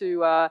wants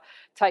to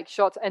take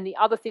shots. And the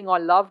other thing I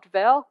loved,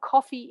 Val,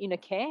 coffee in a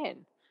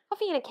can.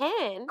 Coffee in a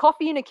can.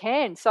 Coffee in a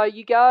can. So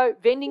you go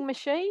vending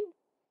machine.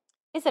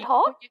 Is it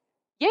hot?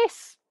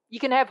 Yes,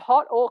 you can have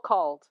hot or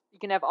cold. You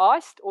can have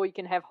iced or you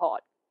can have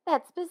hot.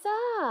 That's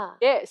bizarre.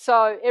 Yeah,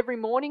 so every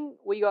morning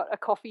we got a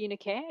coffee in a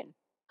can.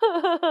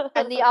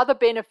 And the other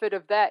benefit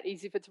of that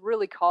is if it's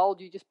really cold,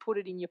 you just put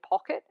it in your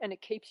pocket and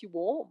it keeps you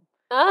warm.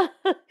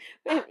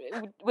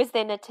 Was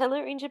there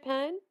Nutella in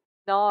Japan?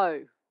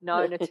 No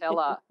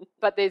Nutella.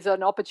 But there's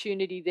an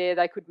opportunity there.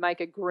 They could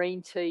make a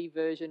green tea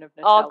version of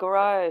Oh, Nutella.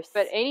 gross.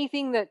 But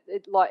anything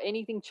like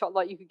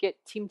you could get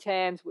Tim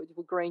Tams with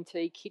green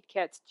tea, Kit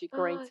Kats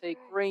green tea,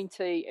 gross. green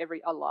tea.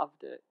 I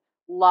loved it.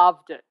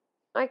 Loved it.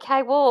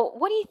 Okay, well,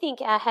 what do you think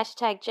our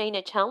hashtag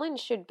Gina challenge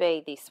should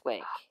be this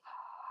week?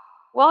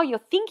 While you're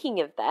thinking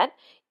of that,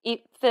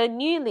 for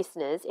new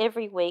listeners,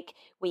 every week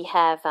we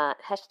have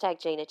hashtag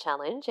Gina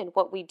challenge, and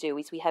what we do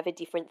is we have a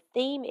different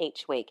theme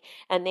each week,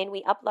 and then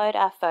we upload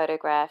our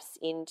photographs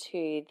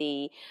into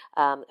the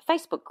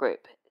Facebook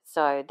group.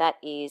 So that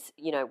is,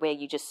 where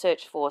you just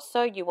search for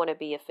So You Want to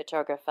Be a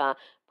Photographer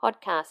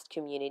podcast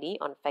community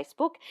on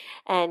Facebook.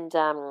 And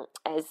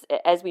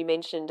as we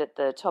mentioned at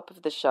the top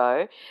of the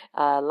show,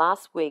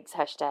 last week's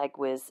hashtag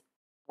was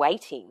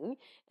waiting,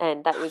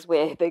 and that was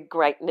where the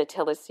great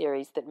Nutella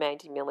series that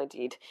Mandy Miller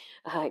did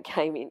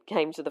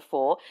came to the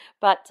fore.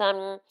 But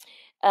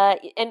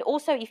and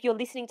also, if you're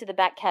listening to the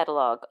back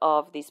catalogue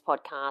of this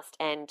podcast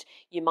and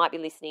you might be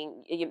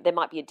listening, there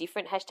might be a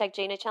different hashtag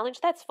Gina challenge.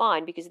 That's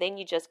fine, because then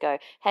you just go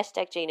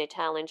hashtag Gina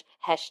challenge,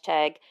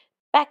 hashtag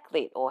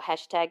backlit, or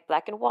hashtag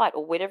black and white,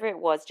 or whatever it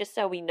was, just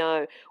so we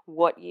know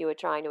what you were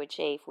trying to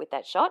achieve with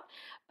that shot.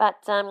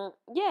 But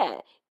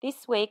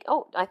this week,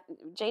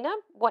 Gina,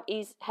 what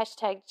is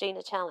hashtag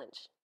Gina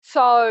challenge?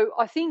 So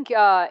I think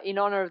in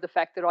honour of the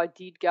fact that I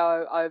did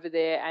go over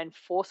there and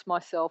force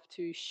myself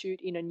to shoot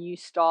in a new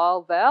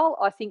style, Val,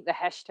 I think the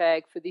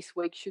hashtag for this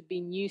week should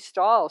be new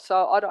style.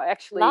 So I'd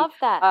actually love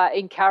that.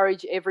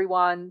 Encourage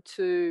everyone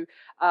to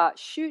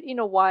shoot in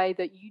a way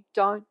that you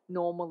don't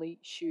normally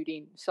shoot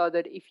in, so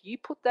that if you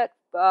put that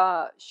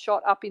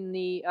shot up in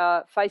the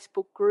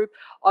Facebook group,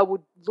 I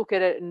would look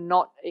at it and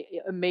not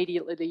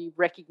immediately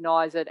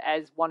recognise it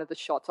as one of the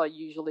shots I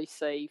usually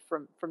see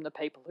from the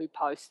people who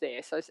post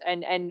there. So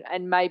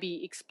and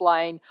maybe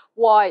explain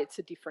why it's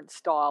a different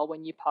style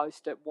when you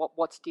post it,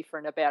 what's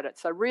different about it.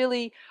 So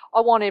really,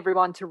 I want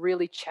everyone to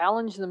really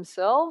challenge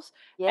themselves.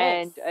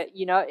 Yes. And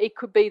it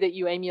could be that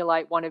you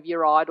emulate one of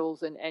your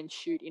idols and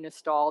shoot in a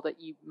style that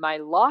you may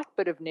like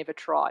but have never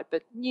tried,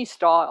 but new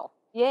style.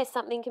 Yeah,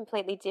 something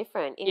completely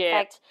different. In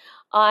fact,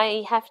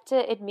 I have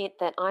to admit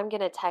that I'm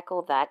going to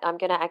tackle that. I'm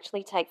going to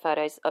actually take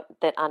photos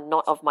that are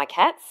not of my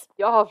cats.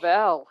 Oh,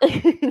 Val.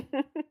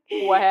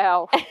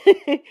 Wow.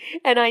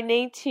 And I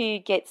need to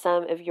get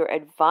some of your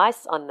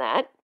advice on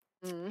that.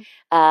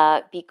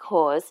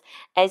 Because,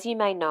 as you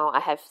may know, I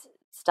have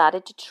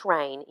started to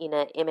train in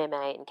a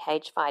MMA and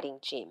cage fighting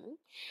gym.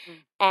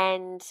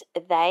 And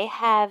they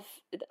have,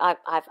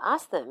 I've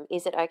asked them,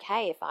 is it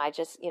okay if I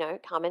just,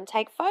 come and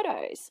take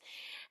photos?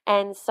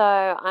 And so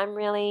I'm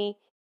really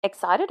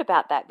excited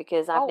about that,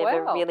 because I've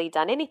never really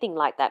done anything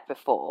like that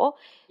before.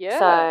 Yeah.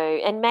 So,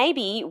 and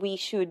maybe we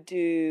should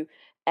do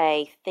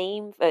a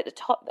theme,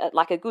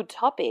 like a good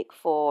topic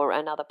for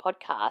another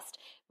podcast.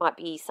 Might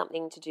be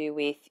something to do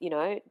with,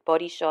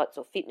 body shots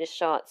or fitness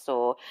shots,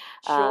 or,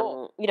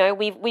 Sure.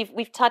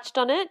 we've touched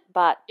on it,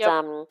 but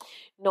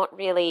not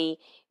really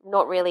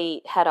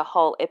had a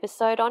whole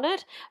episode on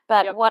it.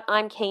 But what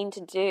I'm keen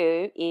to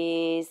do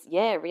is,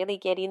 really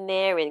get in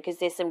there, and because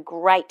there's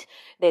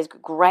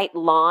great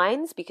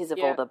lines because of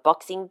all the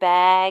boxing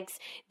bags.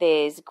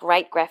 There's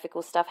great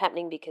graphical stuff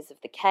happening because of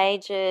the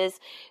cages.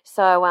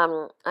 So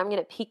I'm going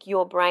to pick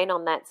your brain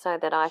on that so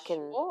that I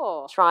can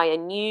try a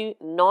new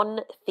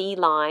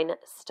non-feline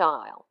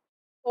style.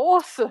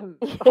 Awesome.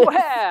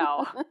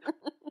 Wow.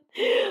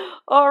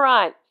 All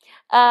right.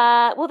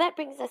 Well, that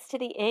brings us to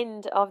the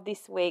end of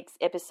this week's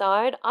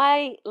episode.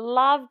 I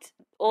loved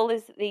all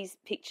of these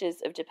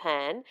pictures of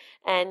Japan,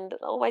 and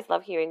always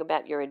love hearing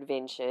about your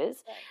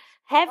adventures.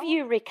 Have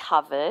you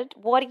recovered?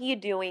 What are you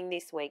doing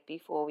this week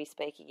before we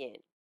speak again?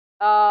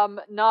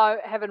 No,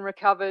 haven't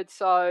recovered.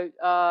 So,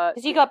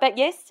 because you got back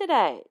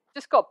yesterday.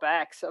 Just got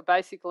back. So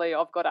basically,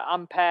 I've got to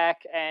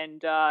unpack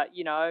and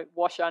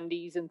wash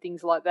undies and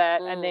things like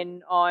that. And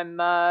then I'm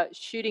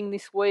shooting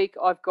this week.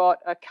 I've got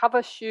a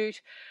cover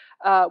shoot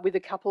with a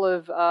couple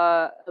of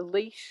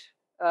elite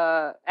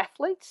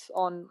athletes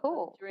on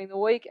during the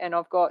week, and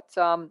I've got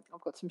some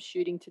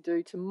shooting to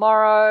do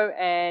tomorrow,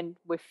 and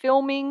we're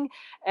filming,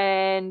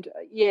 and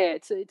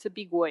it's a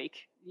big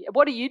week.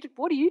 What are you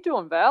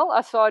doing, Val?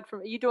 Aside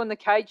from, are you doing the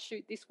cage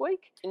shoot this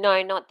week?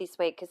 No, not this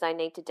week, because I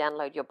need to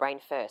download your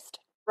brain first.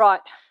 Right.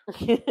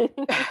 And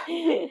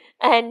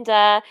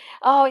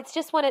it's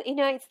just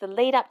it's the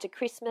lead up to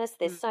Christmas.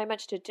 There's so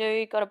much to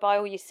do. Got to buy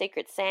all your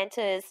Secret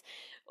Santas,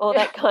 all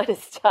that kind of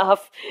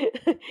stuff.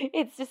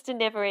 It's just a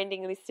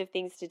never-ending list of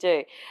things to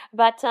do.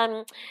 But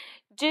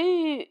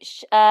do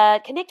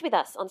connect with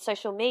us on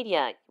social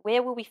media.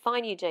 Where will we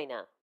find you,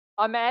 Gina?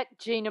 I'm at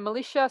Gina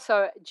Milicia,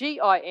 so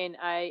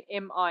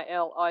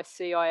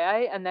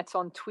GinaMilicia, and that's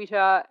on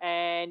Twitter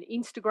and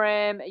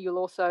Instagram. You'll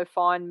also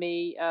find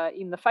me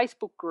in the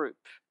Facebook group.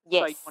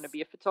 Yes. So you want to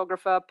be a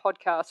photographer,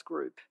 podcast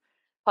group.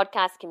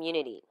 Podcast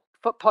community.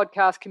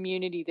 Podcast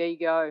community, there you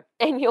go.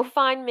 And you'll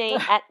find me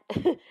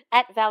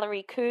at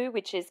Valerie Khoo,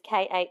 which is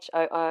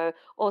KHOO,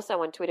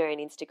 also on Twitter and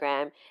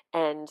Instagram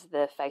and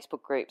the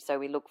Facebook group. So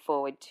we look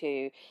forward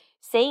to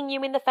seeing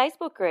you in the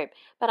Facebook group.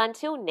 But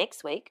until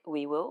next week,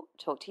 we will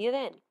talk to you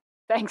then.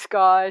 Thanks,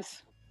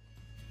 guys.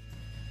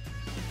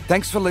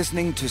 Thanks for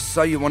listening to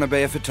So You Want to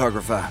Be a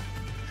Photographer.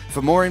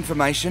 For more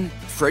information,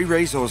 free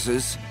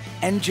resources,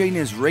 and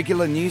Gina's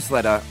regular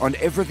newsletter on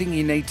everything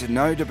you need to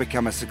know to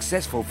become a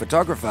successful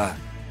photographer,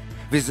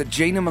 visit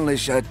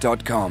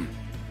GinaMilicia.com.